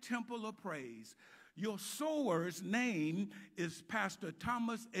 Anointed Temple of Praise, your sower's name is Pastor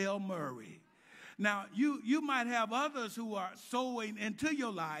Thomas L. Murray. Now, you might have others who are sowing into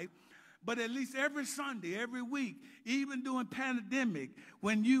your life, but at least every Sunday, every week, even during pandemic,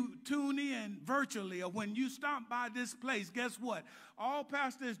 when you tune in virtually or when you stop by this place, guess what? All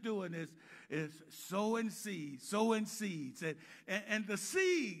pastor is doing is sowing seeds. And the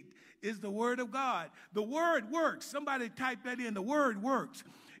seed is the word of God. The word works. Somebody type that in. The word works.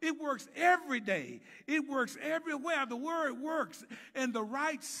 It works every day. It works everywhere. The word works. And the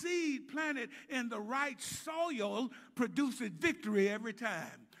right seed planted in the right soil produces victory every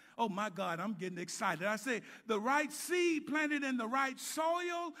time. Oh, my God, I'm getting excited. I say the right seed planted in the right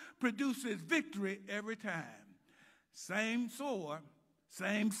soil produces victory every time. Same sower,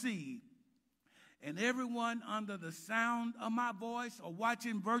 same seed. And everyone under the sound of my voice or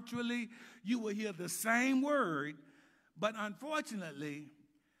watching virtually, you will hear the same word, but unfortunately,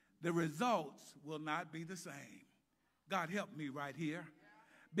 the results will not be the same. God help me right here,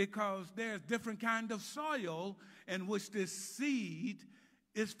 because there's different kind of soil in which this seed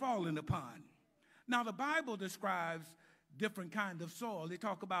is falling upon. Now, the Bible describes different kind of soil. They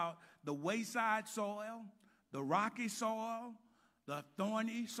talk about the wayside soil, the rocky soil, the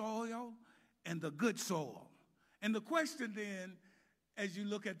thorny soil, and the good soil. And the question then, as you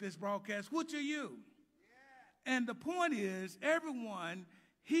look at this broadcast, which are you? And the point is, everyone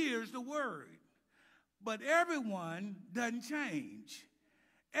hears the word, but everyone doesn't change.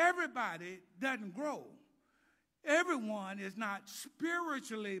 Everybody doesn't grow. Everyone is not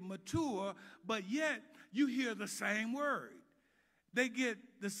spiritually mature, but yet you hear the same word. They get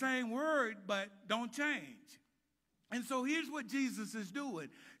the same word, but don't change. And so here's what Jesus is doing.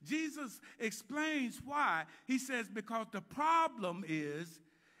 Jesus explains why. He says because the problem is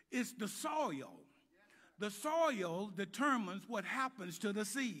the soil. The soil determines what happens to the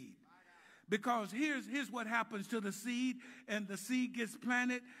seed. Because here's what happens to the seed, and the seed gets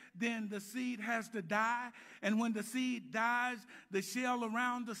planted, then the seed has to die. And when the seed dies, the shell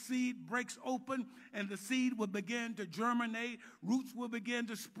around the seed breaks open, and the seed will begin to germinate. Roots will begin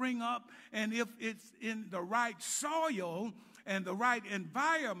to spring up. And if it's in the right soil and the right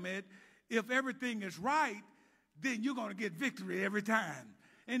environment, if everything is right, then you're going to get victory every time.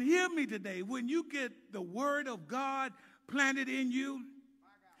 And hear me today, when you get the word of God planted in you,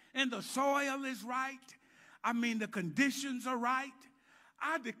 and the soil is right, I mean the conditions are right,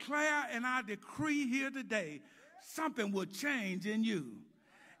 I declare and I decree here today, something will change in you.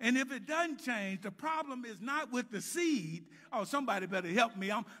 And if it doesn't change, the problem is not with the seed. Oh, somebody better help me.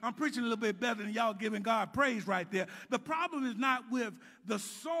 I'm preaching a little bit better than y'all giving God praise right there. The problem is not with the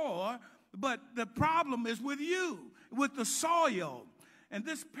sower, but the problem is with you, with the soil. And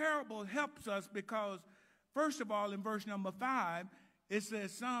this parable helps us because, first of all, in verse number 5, it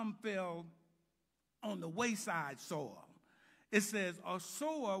says some fell on the wayside soil. It says a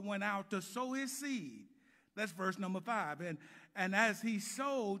sower went out to sow his seed. That's verse number 5. And as he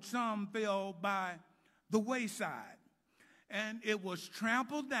sowed, some fell by the wayside. And it was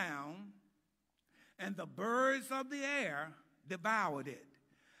trampled down, and the birds of the air devoured it.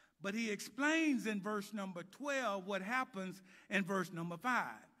 But he explains in verse number 12 what happens in verse number 5.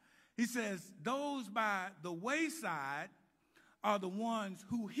 He says, those by the wayside are the ones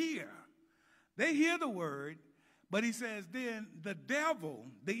who hear. They hear the word, but he says then the devil,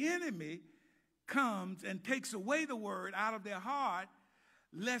 the enemy, comes and takes away the word out of their heart,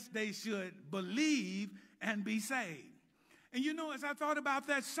 lest they should believe and be saved. And you know, as I thought about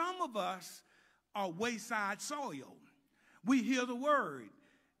that, some of us are wayside soil. We hear the word,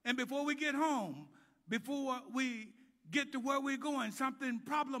 and before we get home, before we get to where we're going, something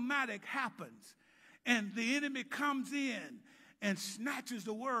problematic happens, and the enemy comes in and snatches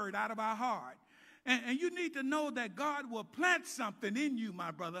the word out of our heart. And you need to know that God will plant something in you,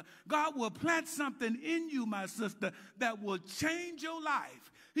 my brother. God will plant something in you, my sister, that will change your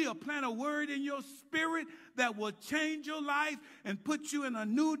life. He'll plant a word in your spirit that will change your life and put you in a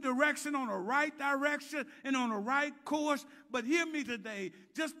new direction, on a right direction, and on a right course. But hear me today,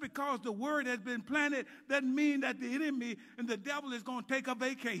 just because the word has been planted doesn't mean that the enemy and the devil is going to take a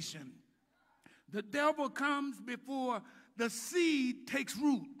vacation. The devil comes before the seed takes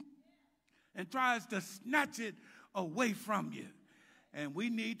root and tries to snatch it away from you. And we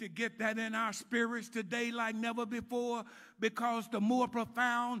need to get that in our spirits today like never before, because the more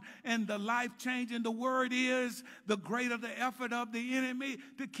profound and the life-changing the word is, the greater the effort of the enemy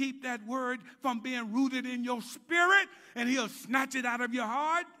to keep that word from being rooted in your spirit, and he'll snatch it out of your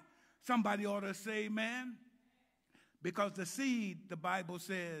heart. Somebody ought to say amen. Because the seed, the Bible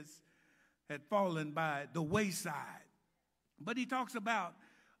says, had fallen by the wayside. But he talks about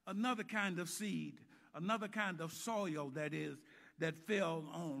another kind of seed, another kind of soil that fell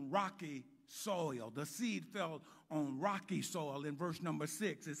on rocky soil. The seed fell on rocky soil in verse number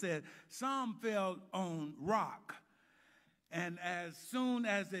 6. It said, some fell on rock, and as soon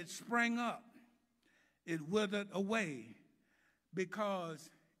as it sprang up, it withered away because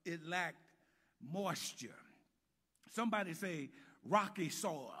it lacked moisture. Somebody say rocky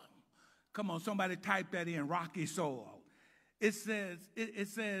soil. Come on, somebody type that in, rocky soil. It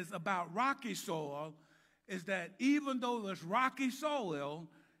says about rocky soil is that even though it's rocky soil,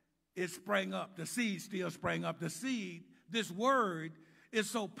 it sprang up. The seed still sprang up. The seed, this word, is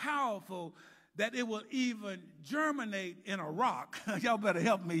so powerful that it will even germinate in a rock. Y'all better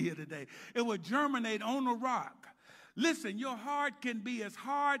help me here today. It will germinate on a rock. Listen, your heart can be as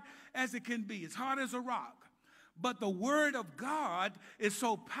hard as it can be, as hard as a rock. But the word of God is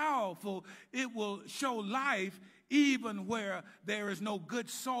so powerful, it will show life even where there is no good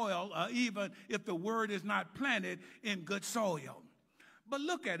soil, or even if the word is not planted in good soil. But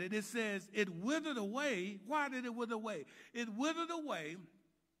look at it. It says it withered away. Why did it wither away? It withered away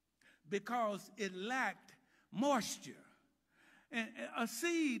because it lacked moisture. And a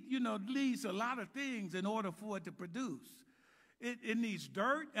seed, needs a lot of things in order for it to produce. It needs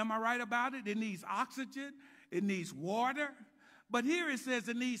dirt. Am I right about it? It needs oxygen. It needs water. But here it says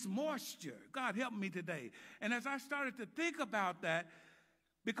it needs moisture. God help me today. And as I started to think about that,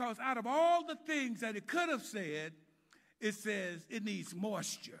 because out of all the things that it could have said, it says it needs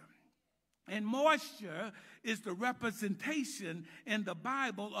moisture. And moisture is the representation in the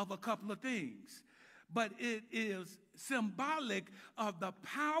Bible of a couple of things. But it is symbolic of the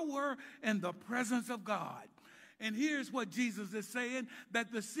power and the presence of God. And here's what Jesus is saying,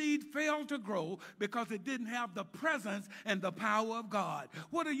 that the seed failed to grow because it didn't have the presence and the power of God.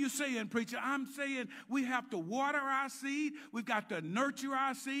 What are you saying, preacher? I'm saying we have to water our seed. We've got to nurture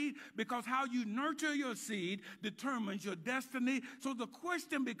our seed, because how you nurture your seed determines your destiny. So the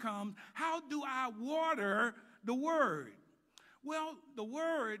question becomes, how do I water the word? Well, the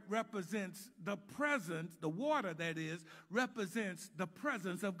word represents the presence, the water that is, represents the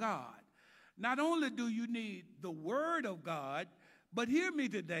presence of God. Not only do you need the word of God, but hear me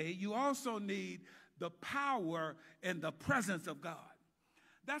today, you also need the power and the presence of God.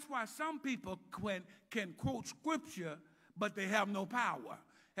 That's why some people can quote scripture, but they have no power.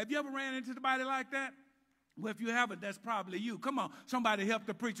 Have you ever ran into somebody like that? Well, if you haven't, that's probably you. Come on, somebody help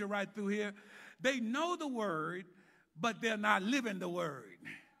the preacher right through here. They know the word, but they're not living the word.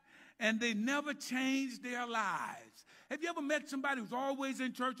 And they never change their lives. Have you ever met somebody who's always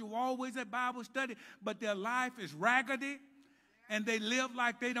in church, who's always at Bible study, but their life is raggedy and they live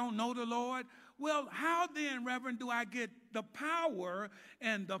like they don't know the Lord? Well, how then, Reverend, do I get the power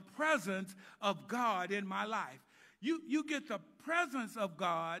and the presence of God in my life? You get the presence of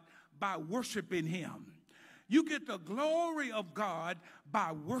God by worshiping him. You get the glory of God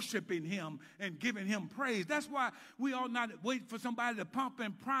by worshiping him and giving him praise. That's why we ought not wait for somebody to pump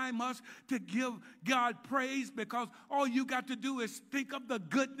and prime us to give God praise, because all you got to do is think of the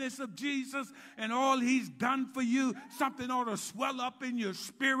goodness of Jesus and all he's done for you. Something ought to swell up in your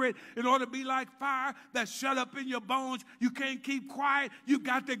spirit. It ought to be like fire that's shut up in your bones. You can't keep quiet. You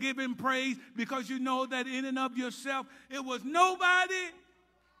got to give him praise, because you know that in and of yourself, it was nobody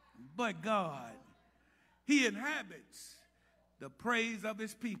but God. He inhabits the praise of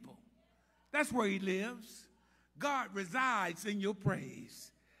his people. That's where he lives. God resides in your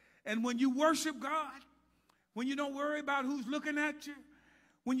praise. And when you worship God, when you don't worry about who's looking at you,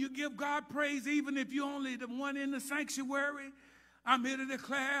 when you give God praise, even if you're only the one in the sanctuary, I'm here to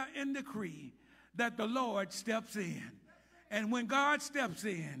declare and decree that the Lord steps in. And when God steps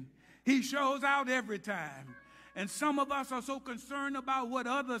in, he shows out every time. And some of us are so concerned about what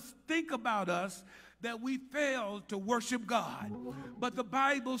others think about us that we fail to worship God. But the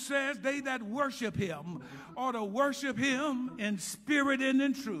Bible says they that worship him ought to worship him in spirit and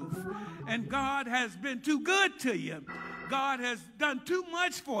in truth. And God has been too good to you. God has done too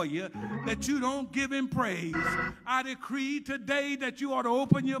much for you that you don't give him praise. I decree today that you ought to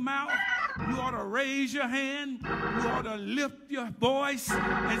open your mouth You ought to raise your hand. You ought to lift your voice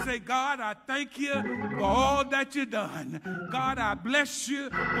and say, God, I thank you for all that you've done. God, I bless you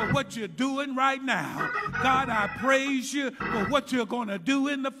for what you're doing right now. God, I praise you for what you're going to do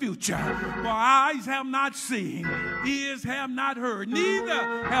in the future. For eyes have not seen, ears have not heard,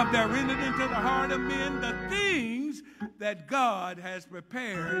 neither have there entered into the heart of men the things that God has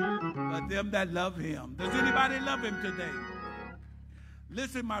prepared for them that love him. Does anybody love him today?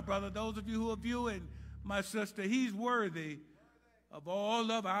 Listen, my brother, those of you who are viewing, my sister, he's worthy of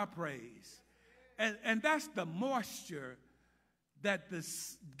all of our praise. And that's the moisture that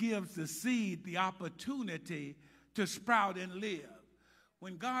gives the seed the opportunity to sprout and live.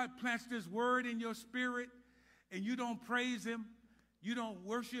 When God plants this word in your spirit and you don't praise him, you don't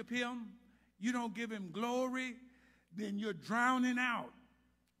worship him, you don't give him glory, then you're drowning out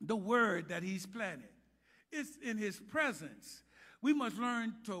the word that he's planted. It's in his presence. We must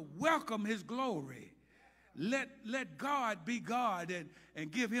learn to welcome his glory. Let God be God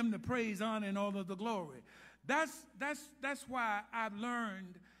and give him the praise, honor, and all of the glory. That's why I've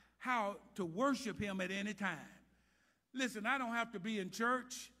learned how to worship him at any time. Listen, I don't have to be in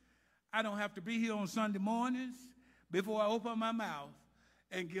church. I don't have to be here on Sunday mornings before I open my mouth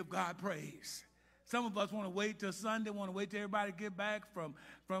and give God praise. Some of us want to wait till Sunday, want to wait till everybody get back from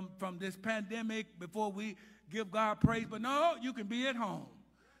this pandemic before we give God praise. But no, you can be at home.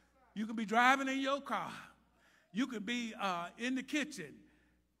 You can be driving in your car. You can be in the kitchen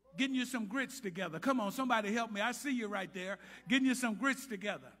getting you some grits together. Come on, somebody help me. I see you right there getting you some grits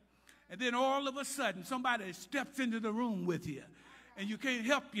together. And then all of a sudden, somebody steps into the room with you, and you can't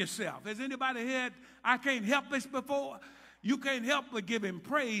help yourself. Has anybody heard, I can't help this before? You can't help but give him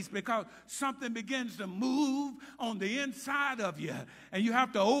praise because something begins to move on the inside of you. And you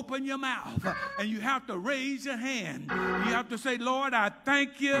have to open your mouth and you have to raise your hand. You have to say, Lord, I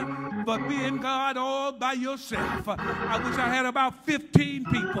thank you for being God all by yourself. I wish I had about 15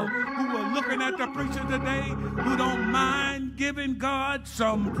 people who were looking at the preacher today who don't mind giving God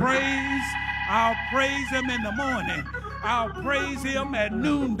some praise. I'll praise him in the morning. I'll praise him at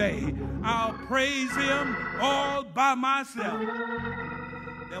noonday. I'll praise him all by myself.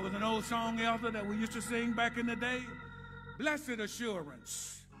 There was an old song, Elder, that we used to sing back in the day. Blessed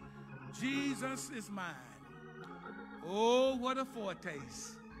assurance, Jesus is mine. Oh, what a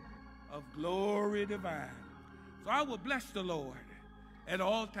foretaste of glory divine. So I will bless the Lord at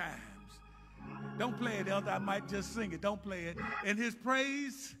all times. Don't play it, Elder. I might just sing it. Don't play it. And his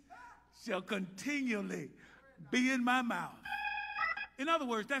praise shall continually be in my mouth. In other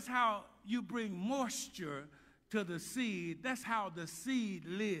words, that's how you bring moisture to the seed. That's how the seed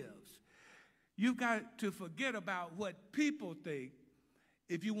lives. You've got to forget about what people think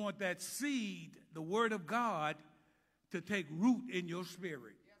if you want that seed, the word of God, to take root in your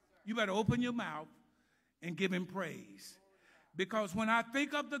spirit. You better open your mouth and give him praise. Because when I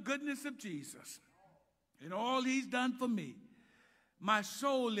think of the goodness of Jesus and all he's done for me, my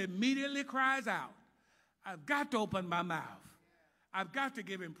soul immediately cries out, I've got to open my mouth. I've got to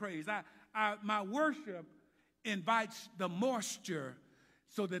give him praise. My worship invites the moisture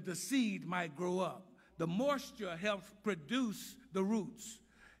so that the seed might grow up. The moisture helps produce the roots.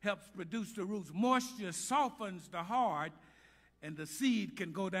 Moisture softens the heart, and the seed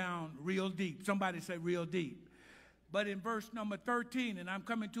can go down real deep. Somebody say real deep. But in verse number 13, and I'm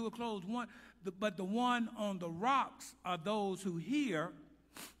coming to a close, but the one on the rocks are those who hear.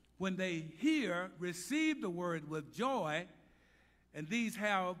 When they hear, receive the word with joy, and these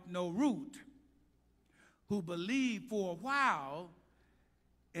have no root, who believe for a while,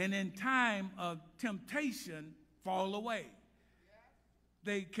 and in time of temptation fall away.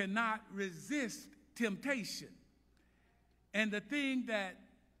 They cannot resist temptation. And the thing that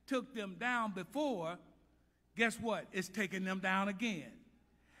took them down before, guess what? It's taking them down again.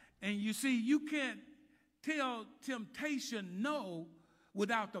 And you see, you can't tell temptation no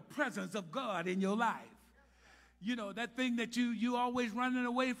without the presence of God in your life. You know, that thing that you always running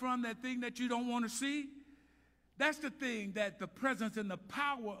away from, that thing that you don't want to see, that's the thing that the presence and the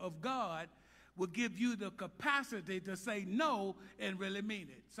power of God will give you the capacity to say no and really mean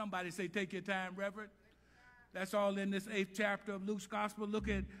it. Somebody say, take your time, Reverend. That's all in this 8th chapter of Luke's Gospel. Look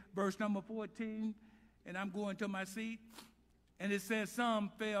at verse number 14, and I'm going to my seat. And it says,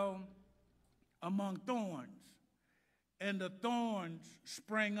 some fell among thorns, and the thorns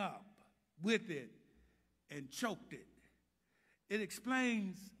sprang up with it and choked it. It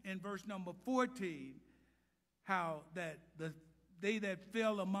explains in verse number 14 how that they that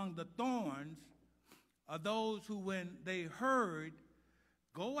fell among the thorns are those who, when they heard,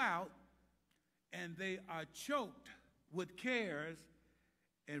 go out and they are choked with cares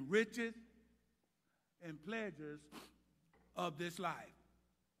and riches and pleasures of this life.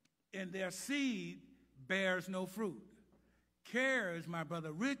 And their seed bears no fruit. Cares, my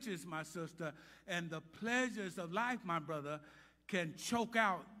brother, riches, my sister, and the pleasures of life, my brother, can choke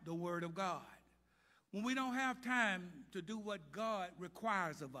out the word of God. When we don't have time to do what God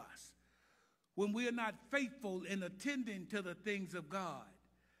requires of us, when we are not faithful in attending to the things of God,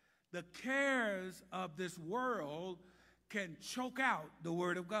 the cares of this world can choke out the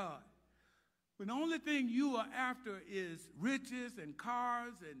word of God. When the only thing you are after is riches and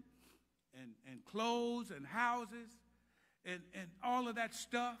cars and clothes and houses and all of that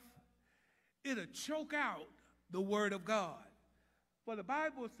stuff, it'll choke out the word of God. For the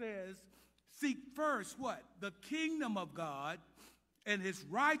Bible says, seek first what? The kingdom of God and his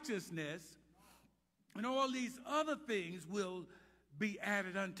righteousness, and all these other things will be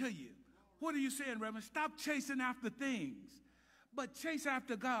added unto you. What are you saying, Reverend? Stop chasing after things, but chase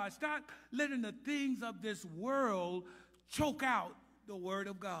after God. Stop letting the things of this world choke out the word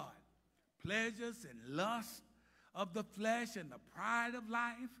of God. Pleasures and lust of the flesh and the pride of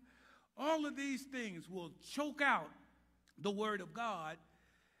life, all of these things will choke out the word of God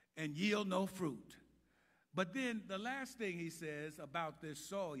and yield no fruit. But then the last thing he says about this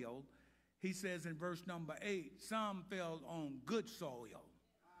soil, he says in verse number 8, some fell on good soil,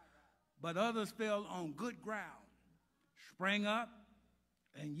 but others fell on good ground, sprang up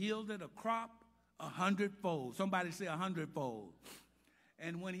and yielded a crop 100-fold. Somebody say 100-fold.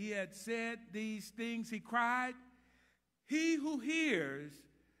 And when he had said these things, he cried, he who hears,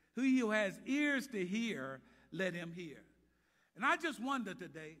 he who has ears to hear, let him hear. And I just wonder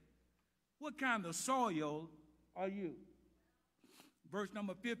today, what kind of soil are you? Verse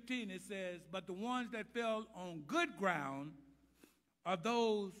number 15, it says, but the ones that fell on good ground are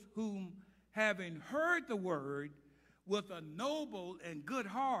those whom, having heard the word with a noble and good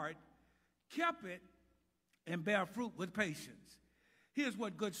heart, kept it and bear fruit with patience. Here's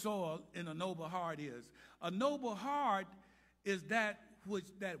what good soil in a noble heart is. A noble heart is that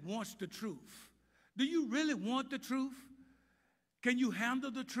that wants the truth. Do you really want the truth? Can you handle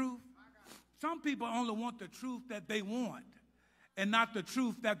the truth? Some people only want the truth that they want and not the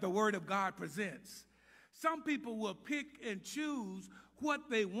truth that the word of God presents. Some people will pick and choose what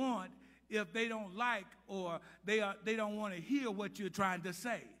they want if they don't like or they don't want to hear what you're trying to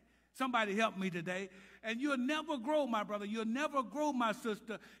say. Somebody help me today. And you'll never grow, my brother. You'll never grow, my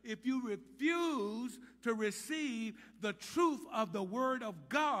sister, if you refuse to receive the truth of the word of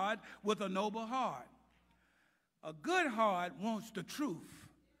God with a noble heart. A good heart wants the truth.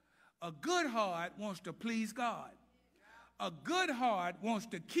 A good heart wants to please God. A good heart wants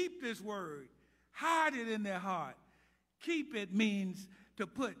to keep this word, hide it in their heart. Keep it means to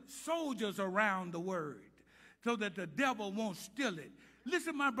put soldiers around the word so that the devil won't steal it.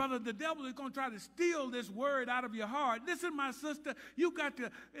 Listen, my brother, the devil is going to try to steal this word out of your heart. Listen, my sister, you got to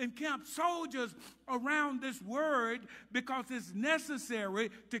encamp soldiers around this word because it's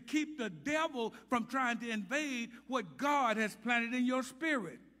necessary to keep the devil from trying to invade what God has planted in your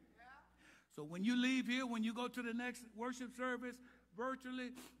spirit. So when you leave here, when you go to the next worship service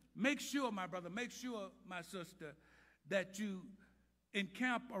virtually, make sure, my brother, make sure, my sister, that you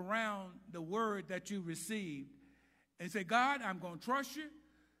encamp around the word that you received and say, God, I'm going to trust you.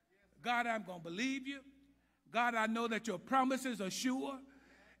 God, I'm going to believe you. God, I know that your promises are sure.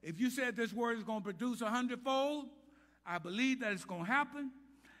 If you said this word is going to produce 100-fold, I believe that it's going to happen.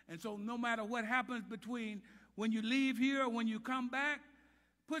 And so no matter what happens between when you leave here or when you come back,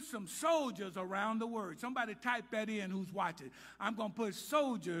 put some soldiers around the word. Somebody type that in who's watching. I'm going to put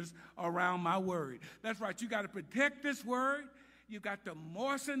soldiers around my word. That's right. You got to protect this word. You got to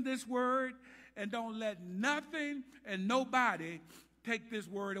moisten this word. And don't let nothing and nobody take this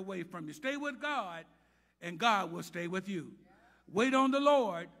word away from you. Stay with God, and God will stay with you. Wait on the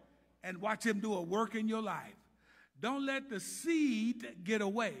Lord and watch him do a work in your life. Don't let the seed get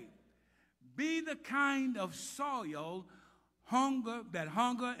away. Be the kind of soil that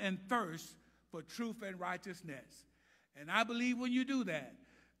hunger and thirst for truth and righteousness. And I believe when you do that,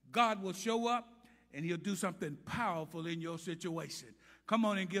 God will show up and he'll do something powerful in your situation. Come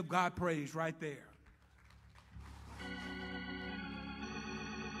on and give God praise right there.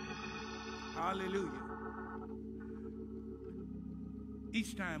 Hallelujah.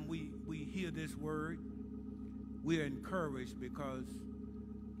 Each time we hear this word, we're encouraged because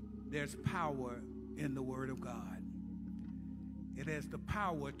there's power in the word of God. It has the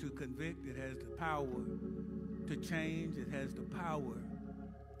power to convict. It has the power to change. It has the power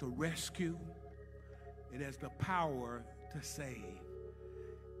to rescue. It has the power to save.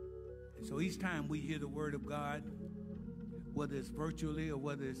 And so each time we hear the word of God, whether it's virtually or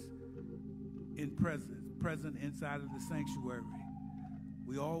whether it's present inside of the sanctuary,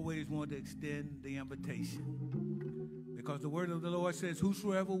 we always want to extend the invitation, because the word of the Lord says,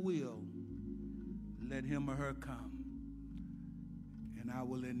 whosoever will, let him or her come, and I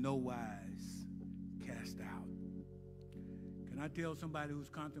will in no wise cast out. Can I tell somebody who's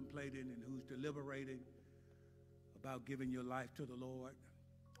contemplating and who's deliberating about giving your life to the Lord,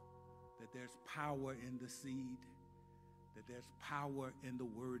 that there's power in the seed, that there's power in the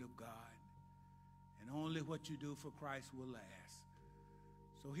word of God, and only what you do for Christ will last.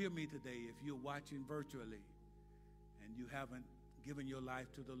 So hear me today. If you're watching virtually and you haven't given your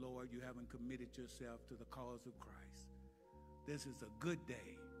life to the Lord, you haven't committed yourself to the cause of Christ, this is a good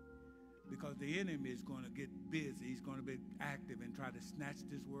day, because the enemy is going to get busy. He's going to be active and try to snatch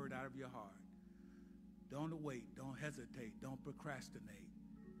this word out of your heart. Don't wait. Don't hesitate. Don't procrastinate.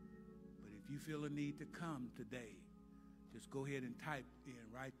 But if you feel a need to come today, just go ahead and type in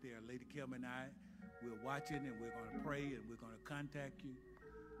right there. Lady Kim and I, we're watching, and we're going to pray, and we're going to contact you.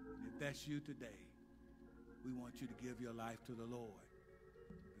 And if that's you today, we want you to give your life to the Lord,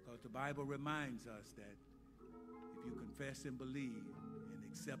 because the Bible reminds us that if you confess and believe and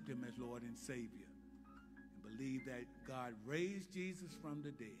accept him as Lord and Savior, and believe that God raised Jesus from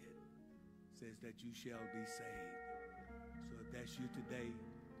the dead, says that you shall be saved. So if that's you today,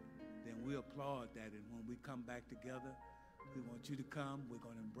 then we applaud that. And when we come back together, we want you to come. We're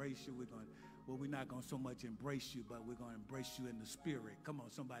going to embrace you. We're not going to so much embrace you, but we're going to embrace you in the spirit. Come on,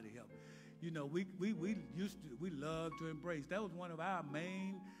 somebody help. You know, we love to embrace. That was one of our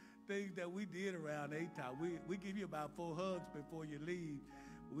main things that we did around A-Top. We give you about 4 hugs before you leave.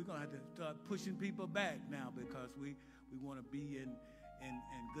 We're going to have to start pushing people back now, because we want to be in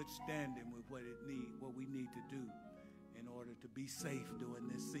good standing with what we need to do in order to be safe during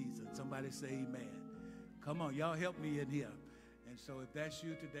this season. Somebody say amen. Come on, y'all help me in here. And so if that's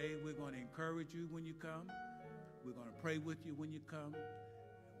you today, we're going to encourage you when you come. We're going to pray with you when you come.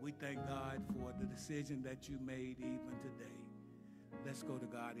 We thank God for the decision that you made even today. Let's go to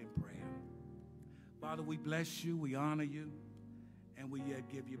God in prayer. Father, we bless you, we honor you, and we yet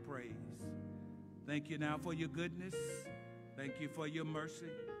give you praise. Thank you now for your goodness. Thank you for your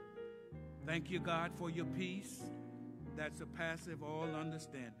mercy. Thank you, God, for your peace that surpasses all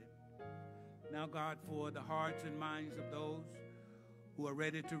understanding. Now, God, for the hearts and minds of those who are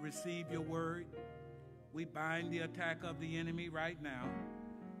ready to receive your word, we bind the attack of the enemy right now.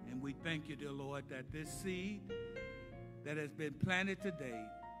 And we thank you, dear Lord, that this seed that has been planted today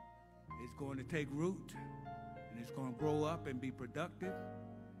is going to take root, and it's going to grow up and be productive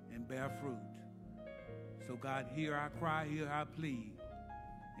and bear fruit. So, God, hear our cry, hear our plea,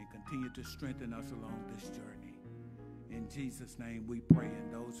 and continue to strengthen us along this journey. In Jesus' name we pray,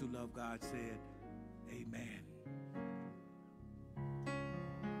 and those who love God said, amen.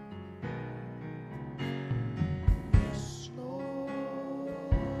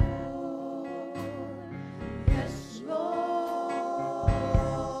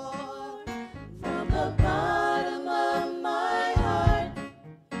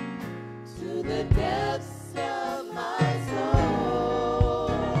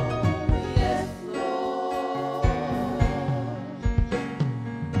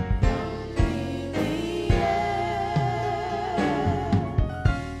 Yeah.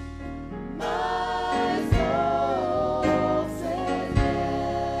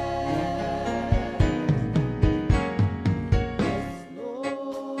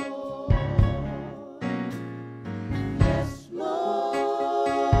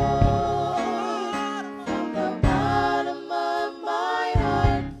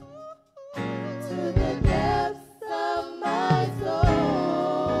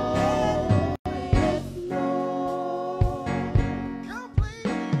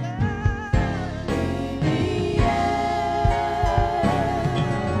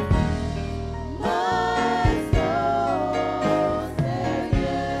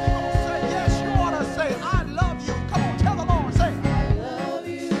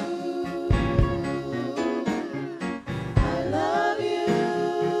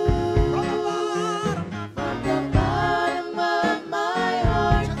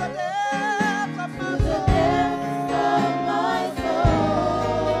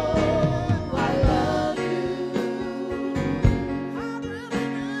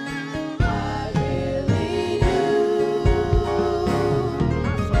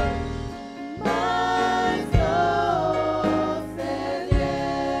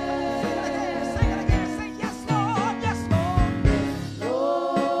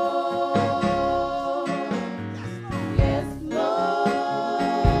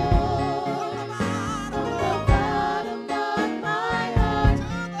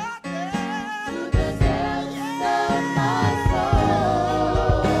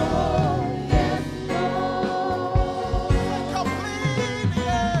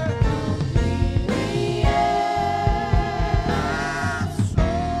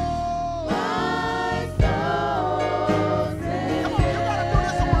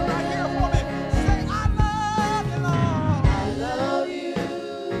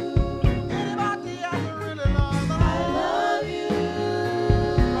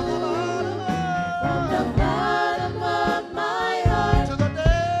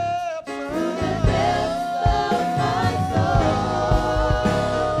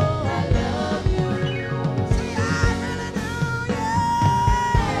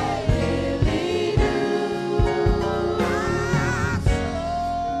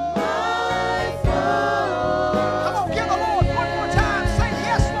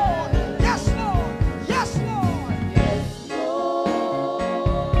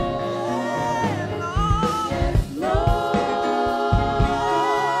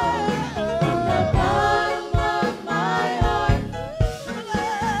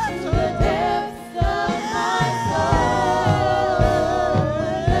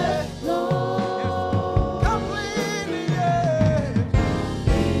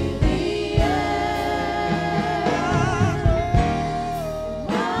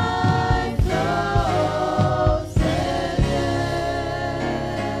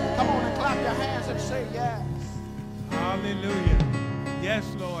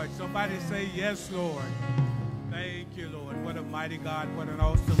 Somebody say, yes, Lord. Thank you, Lord. What a mighty God, what an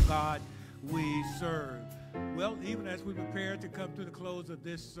awesome God we serve. Well, even as we prepare to come to the close of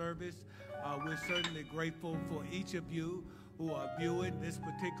this service, we're certainly grateful for each of you who are viewing this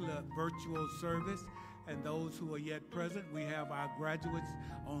particular virtual service. And those who are yet present, we have our graduates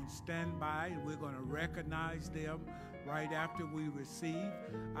on standby, and we're going to recognize them right after we receive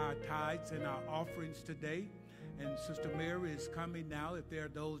our tithes and our offerings today. And Sister Mary is coming now. If there are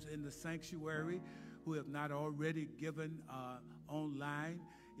those in the sanctuary who have not already given online,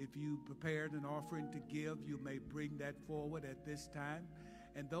 if you prepared an offering to give, you may bring that forward at this time.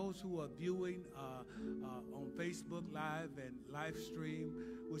 And those who are viewing on Facebook Live and live stream,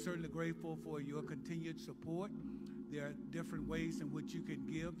 we're certainly grateful for your continued support. There are different ways in which you can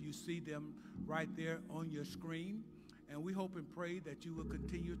give. You see them right there on your screen. And we hope and pray that you will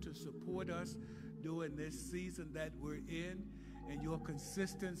continue to support us during this season that we're in. And your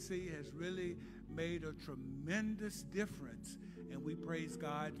consistency has really made a tremendous difference. And we praise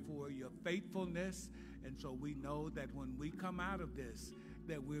God for your faithfulness. And so we know that when we come out of this,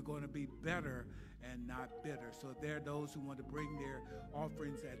 that we're going to be better and not bitter. So if there are those who want to bring their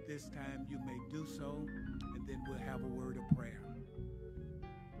offerings at this time, you may do so, and then we'll have a word of prayer.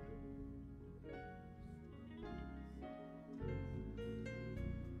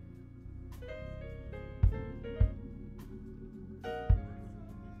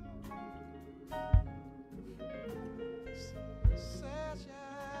 Says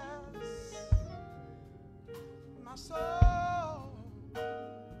yes, my soul.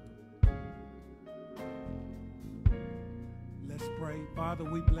 Let's pray. Father,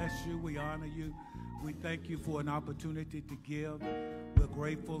 we bless you. We honor you. We thank you for an opportunity to give. We're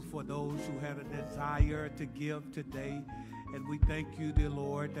grateful for those who had a desire to give today. And we thank you, dear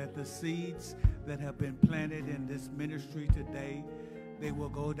Lord, that the seeds that have been planted in this ministry today, they will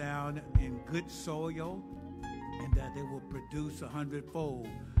go down in good soil and that they will produce 100-fold.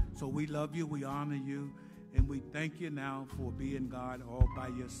 So we love you. We honor you. And we thank you now for being God all by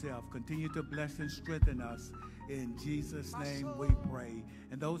yourself. Continue to bless and strengthen us. In Jesus' name we pray.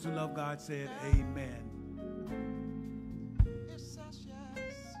 And those who love God said, amen. It says yes,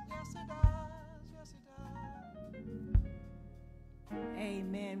 yes it does, yes it does.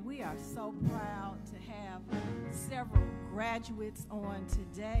 Amen. We are so proud to have several graduates on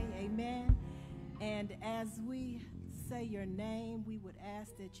today. Amen. And as we say your name, we would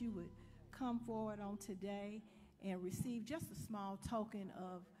ask that you would come forward on today and receive just a small token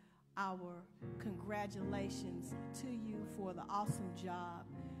of our congratulations to you for the awesome job.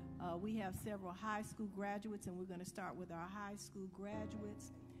 We have several high school graduates, and we're going to start with our high school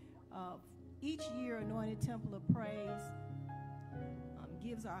graduates. Each year, Anointed Temple of Praise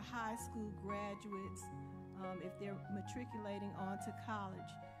gives our high school graduates, if they're matriculating on to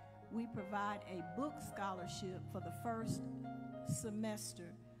college, we provide a book scholarship for the first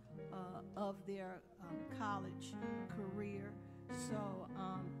semester of their college career. So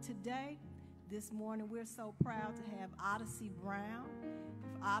today, this morning, we're so proud to have Odyssey Brown.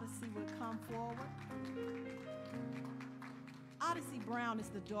 If Odyssey would come forward. Odyssey Brown is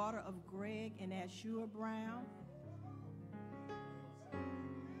the daughter of Greg and Azure Brown.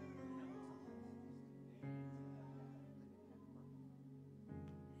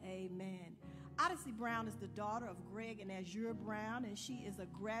 Amen. Odyssey Brown is the daughter of Greg and Azure Brown, and she is a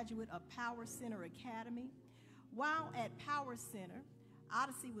graduate of Power Center Academy. While at Power Center,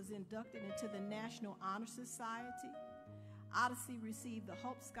 Odyssey was inducted into the National Honor Society. Odyssey received the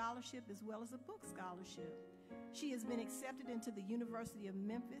Hope Scholarship as well as a book scholarship. She has been accepted into the University of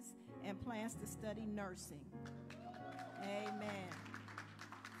Memphis and plans to study nursing. Amen.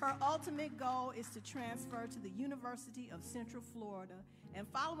 Her ultimate goal is to transfer to the University of Central Florida, and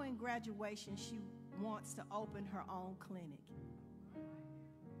following graduation, she wants to open her own clinic.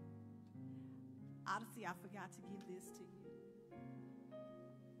 Odyssey, I forgot to give this to you.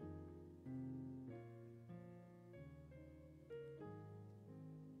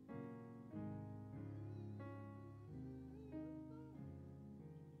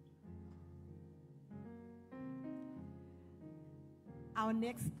 Our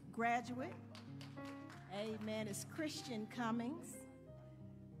next graduate, amen, is Christian Cummings.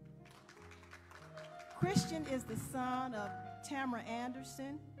 Christian is the son of Tamara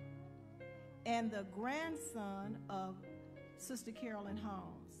Anderson and the grandson of Sister Carolyn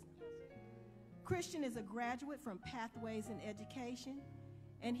Holmes. Christian is a graduate from Pathways in Education,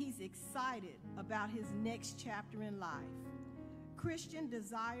 and he's excited about his next chapter in life. Christian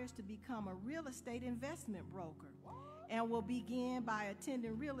desires to become a real estate investment broker and will begin by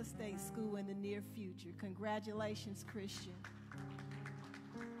attending real estate school in the near future. Congratulations, Christian.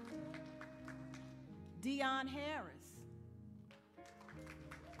 Dion Harris.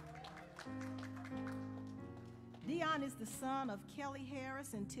 Dion is the son of Kelly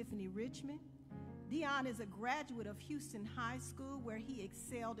Harris and Tiffany Richmond. Dion is a graduate of Houston High School, where he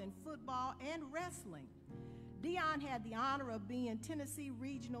excelled in football and wrestling. Dion had the honor of being Tennessee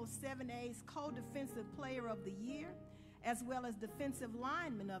Regional 7A's Co-Defensive Player of the Year, as well as Defensive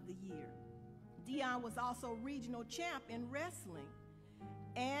Lineman of the Year. Dion was also regional champ in wrestling,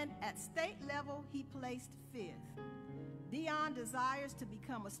 and at state level, he placed 5th. Dion desires to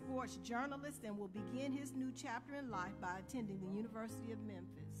become a sports journalist and will begin his new chapter in life by attending the University of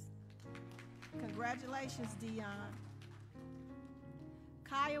Memphis. Congratulations, Dion.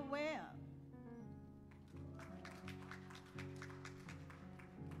 Kaya Webb.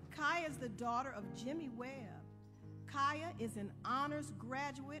 Kaya is the daughter of Jimmy Webb. Kaya is an honors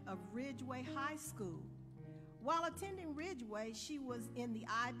graduate of Ridgeway High School. While attending Ridgeway, she was in the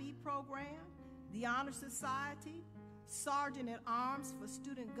IB program, the Honor Society, Sergeant at Arms for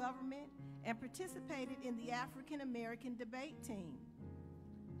Student Government, and participated in the African American debate team.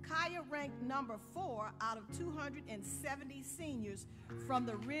 Kaya ranked number 4 out of 270 seniors from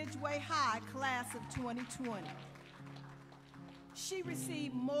the Ridgeway High class of 2020. She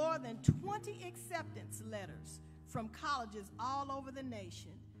received more than 20 acceptance letters from colleges all over the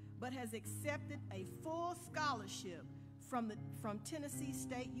nation, but has accepted a full scholarship from Tennessee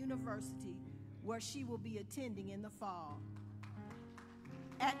State University, where she will be attending in the fall.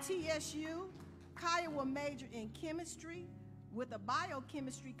 At TSU, Kaya will major in chemistry with a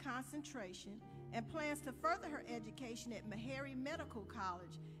biochemistry concentration and plans to further her education at Meharry Medical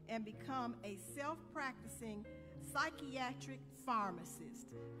College and become a self-practicing psychiatric pharmacist.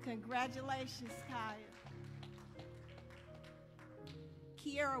 Congratulations, Kaya.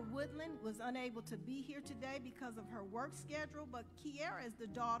 Kiera Woodland was unable to be here today because of her work schedule, but Kiera is the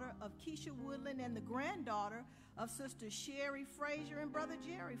daughter of Keisha Woodland and the granddaughter of Sister Sherry Frazier and Brother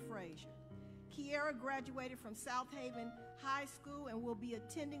Jerry Frazier. Kiera graduated from South Haven High School and will be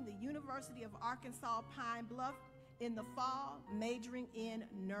attending the University of Arkansas Pine Bluff in the fall, majoring in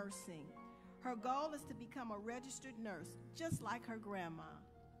nursing. Her goal is to become a registered nurse, just like her grandma.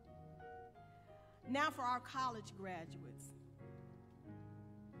 Now for our college graduates.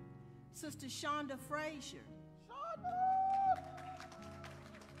 Sister Shonda Frazier.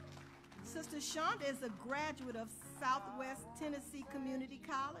 Sister Shonda is a graduate of Southwest Tennessee Community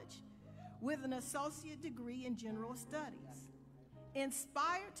College with an associate degree in general studies.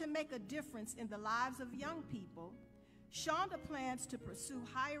 Inspired to make a difference in the lives of young people, Shonda plans to pursue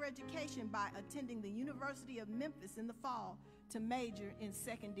higher education by attending the University of Memphis in the fall to major in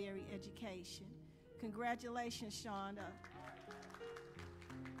secondary education. Congratulations, Shonda.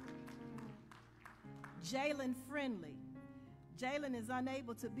 Jalen Friendly. Jalen is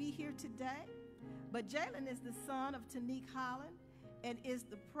unable to be here today, but Jalen is the son of Tanique Holland and is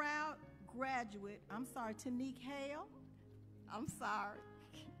the proud graduate, Tanique Hale. I'm sorry.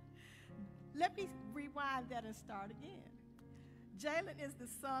 Let me rewind that and start again. Jalen is the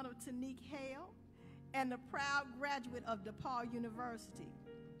son of Tanique Hale and the proud graduate of DePaul University.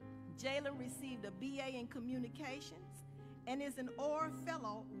 Jalen received a BA in Communications and is an Orr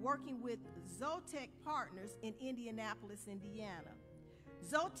Fellow working with Zotec Partners in Indianapolis, Indiana.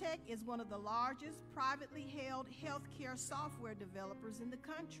 Zotec is one of the largest privately held healthcare software developers in the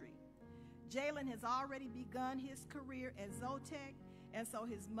country. Jalen has already begun his career at Zotec, and so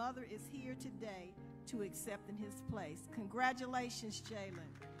his mother is here today to accept in his place. Congratulations, Jalen.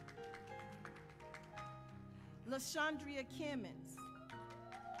 LaShondria Kimmons.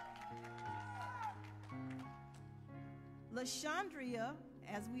 LaShondria,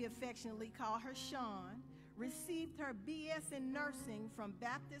 as we affectionately call her Sean, received her BS in nursing from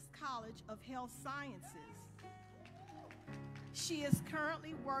Baptist College of Health Sciences. She is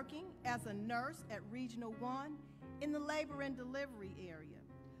currently working as a nurse at Regional 1 in the labor and delivery area.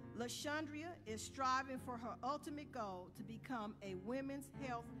 LaShondria is striving for her ultimate goal to become a women's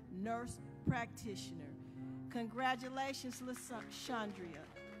health nurse practitioner. Congratulations, LaShondria.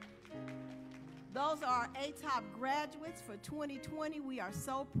 Those are our ATOP graduates for 2020. We are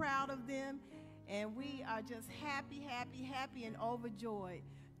so proud of them, and we are just happy, happy, happy, and overjoyed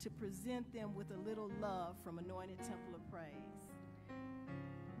to present them with a little love from Anointed Temple of Praise.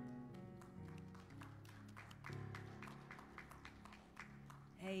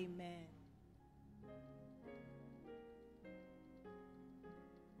 Amen.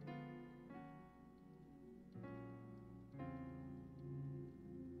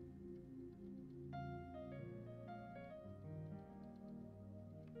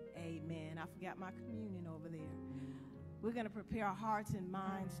 Amen. I forgot my communion over there. We're going to prepare our hearts and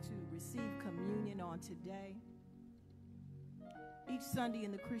minds to receive communion on today. Each Sunday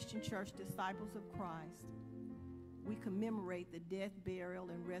in the Christian Church Disciples of Christ, we commemorate the death, burial,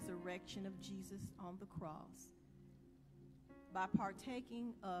 and resurrection of Jesus on the cross by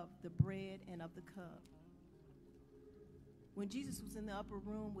partaking of the bread and of the cup. When Jesus was in the upper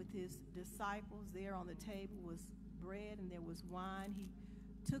room with his disciples, there on the table was bread and there was wine. He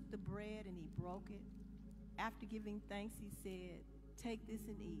took the bread and he broke it. After giving thanks, he said, "Take this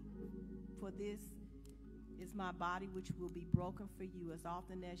and eat, for this is my body which will be broken for you. As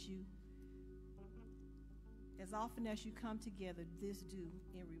often as you come together, this do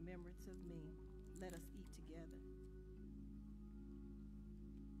in remembrance of me." Let us eat together.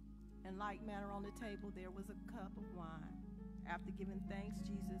 In like manner on the table there was a cup of wine. After giving thanks,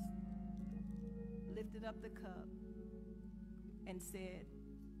 Jesus lifted up the cup and said,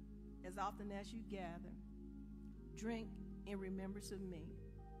 "As often as you gather, drink in remembrance of me,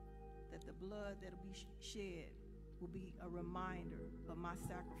 that the blood that will be shed will be a reminder of my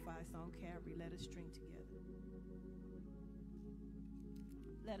sacrifice on Calvary." Let us drink together.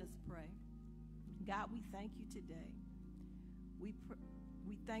 Let us pray. God, we thank you today. We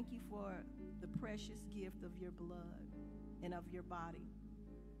thank you for the precious gift of your blood and of your body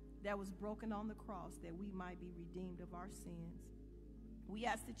that was broken on the cross that we might be redeemed of our sins. We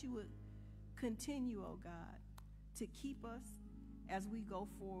ask that you would continue, oh God, to keep us as we go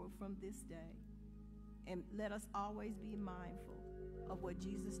forward from this day. And let us always be mindful of what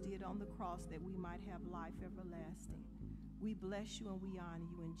Jesus did on the cross that we might have life everlasting. We bless you and we honor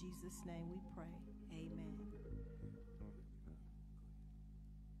you. In Jesus' name we pray. Amen.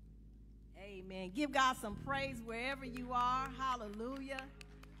 Amen. Give God some praise wherever you are. Hallelujah.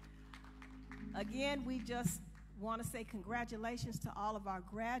 Again, we just want to say congratulations to all of our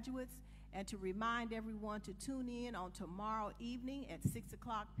graduates and to remind everyone to tune in on tomorrow evening at 6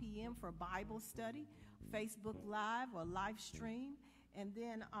 o'clock p.m. for Bible study, Facebook Live or live stream. And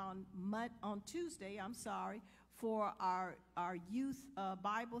then on Tuesday, for our youth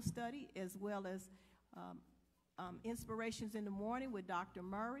Bible study, as well as Inspirations in the Morning with Dr.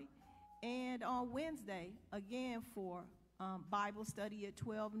 Murray. And on Wednesday, again, for Bible study at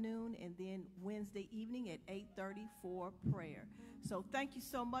 12 noon, and then Wednesday evening at 8:30 for prayer. So thank you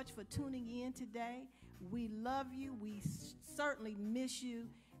so much for tuning in today. We love you. We certainly miss you,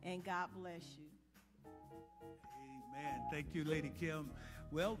 and God bless you. Amen. Thank you, Lady Kim.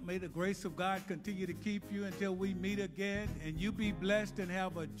 Well, may the grace of God continue to keep you until we meet again, and you be blessed and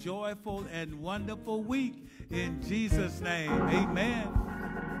have a joyful and wonderful week in Jesus' name. Amen.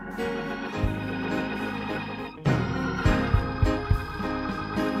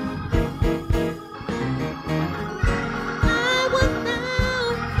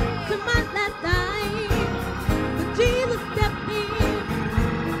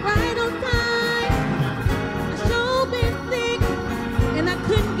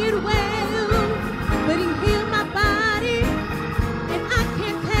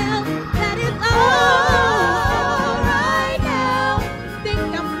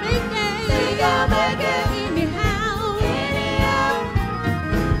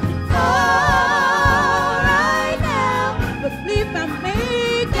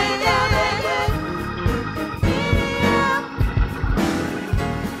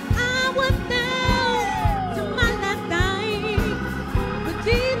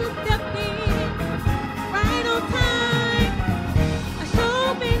 Jesus stepped in.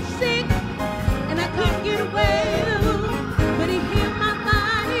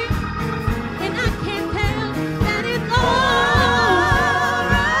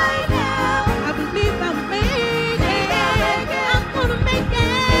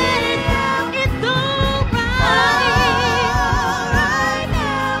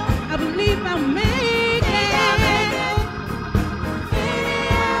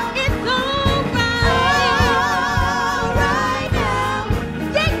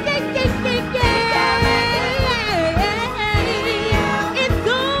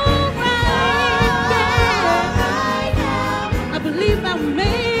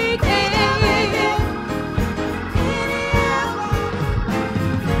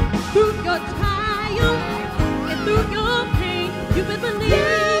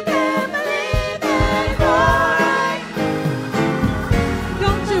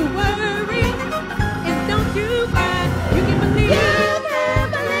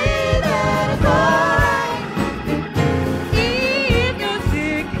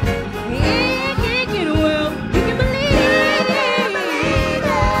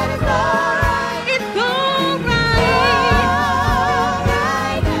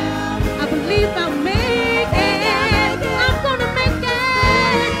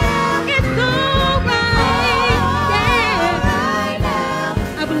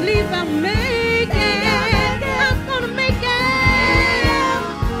 believe I'll make it. I'm gonna make it.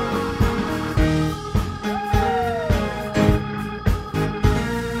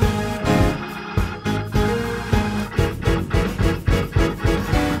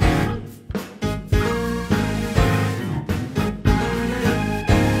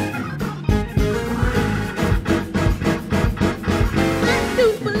 I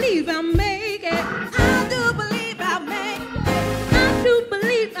do believe I'll make it. I do believe I'll make it. I do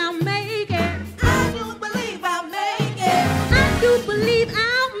believe I'll make it. I do believe I'll make it. I do believe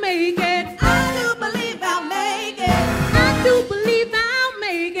I'll make it. I do believe I'll make it. I do believe I'll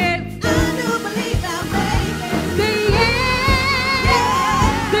make it. I do believe I'll make it. Say yeah.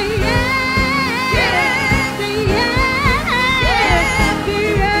 Yeah. Say yeah. Yeah. Say yeah.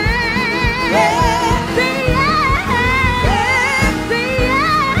 Yeah. Say yeah. Yeah. Say yeah.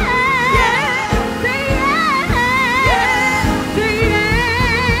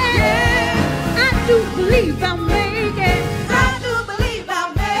 Believe I'm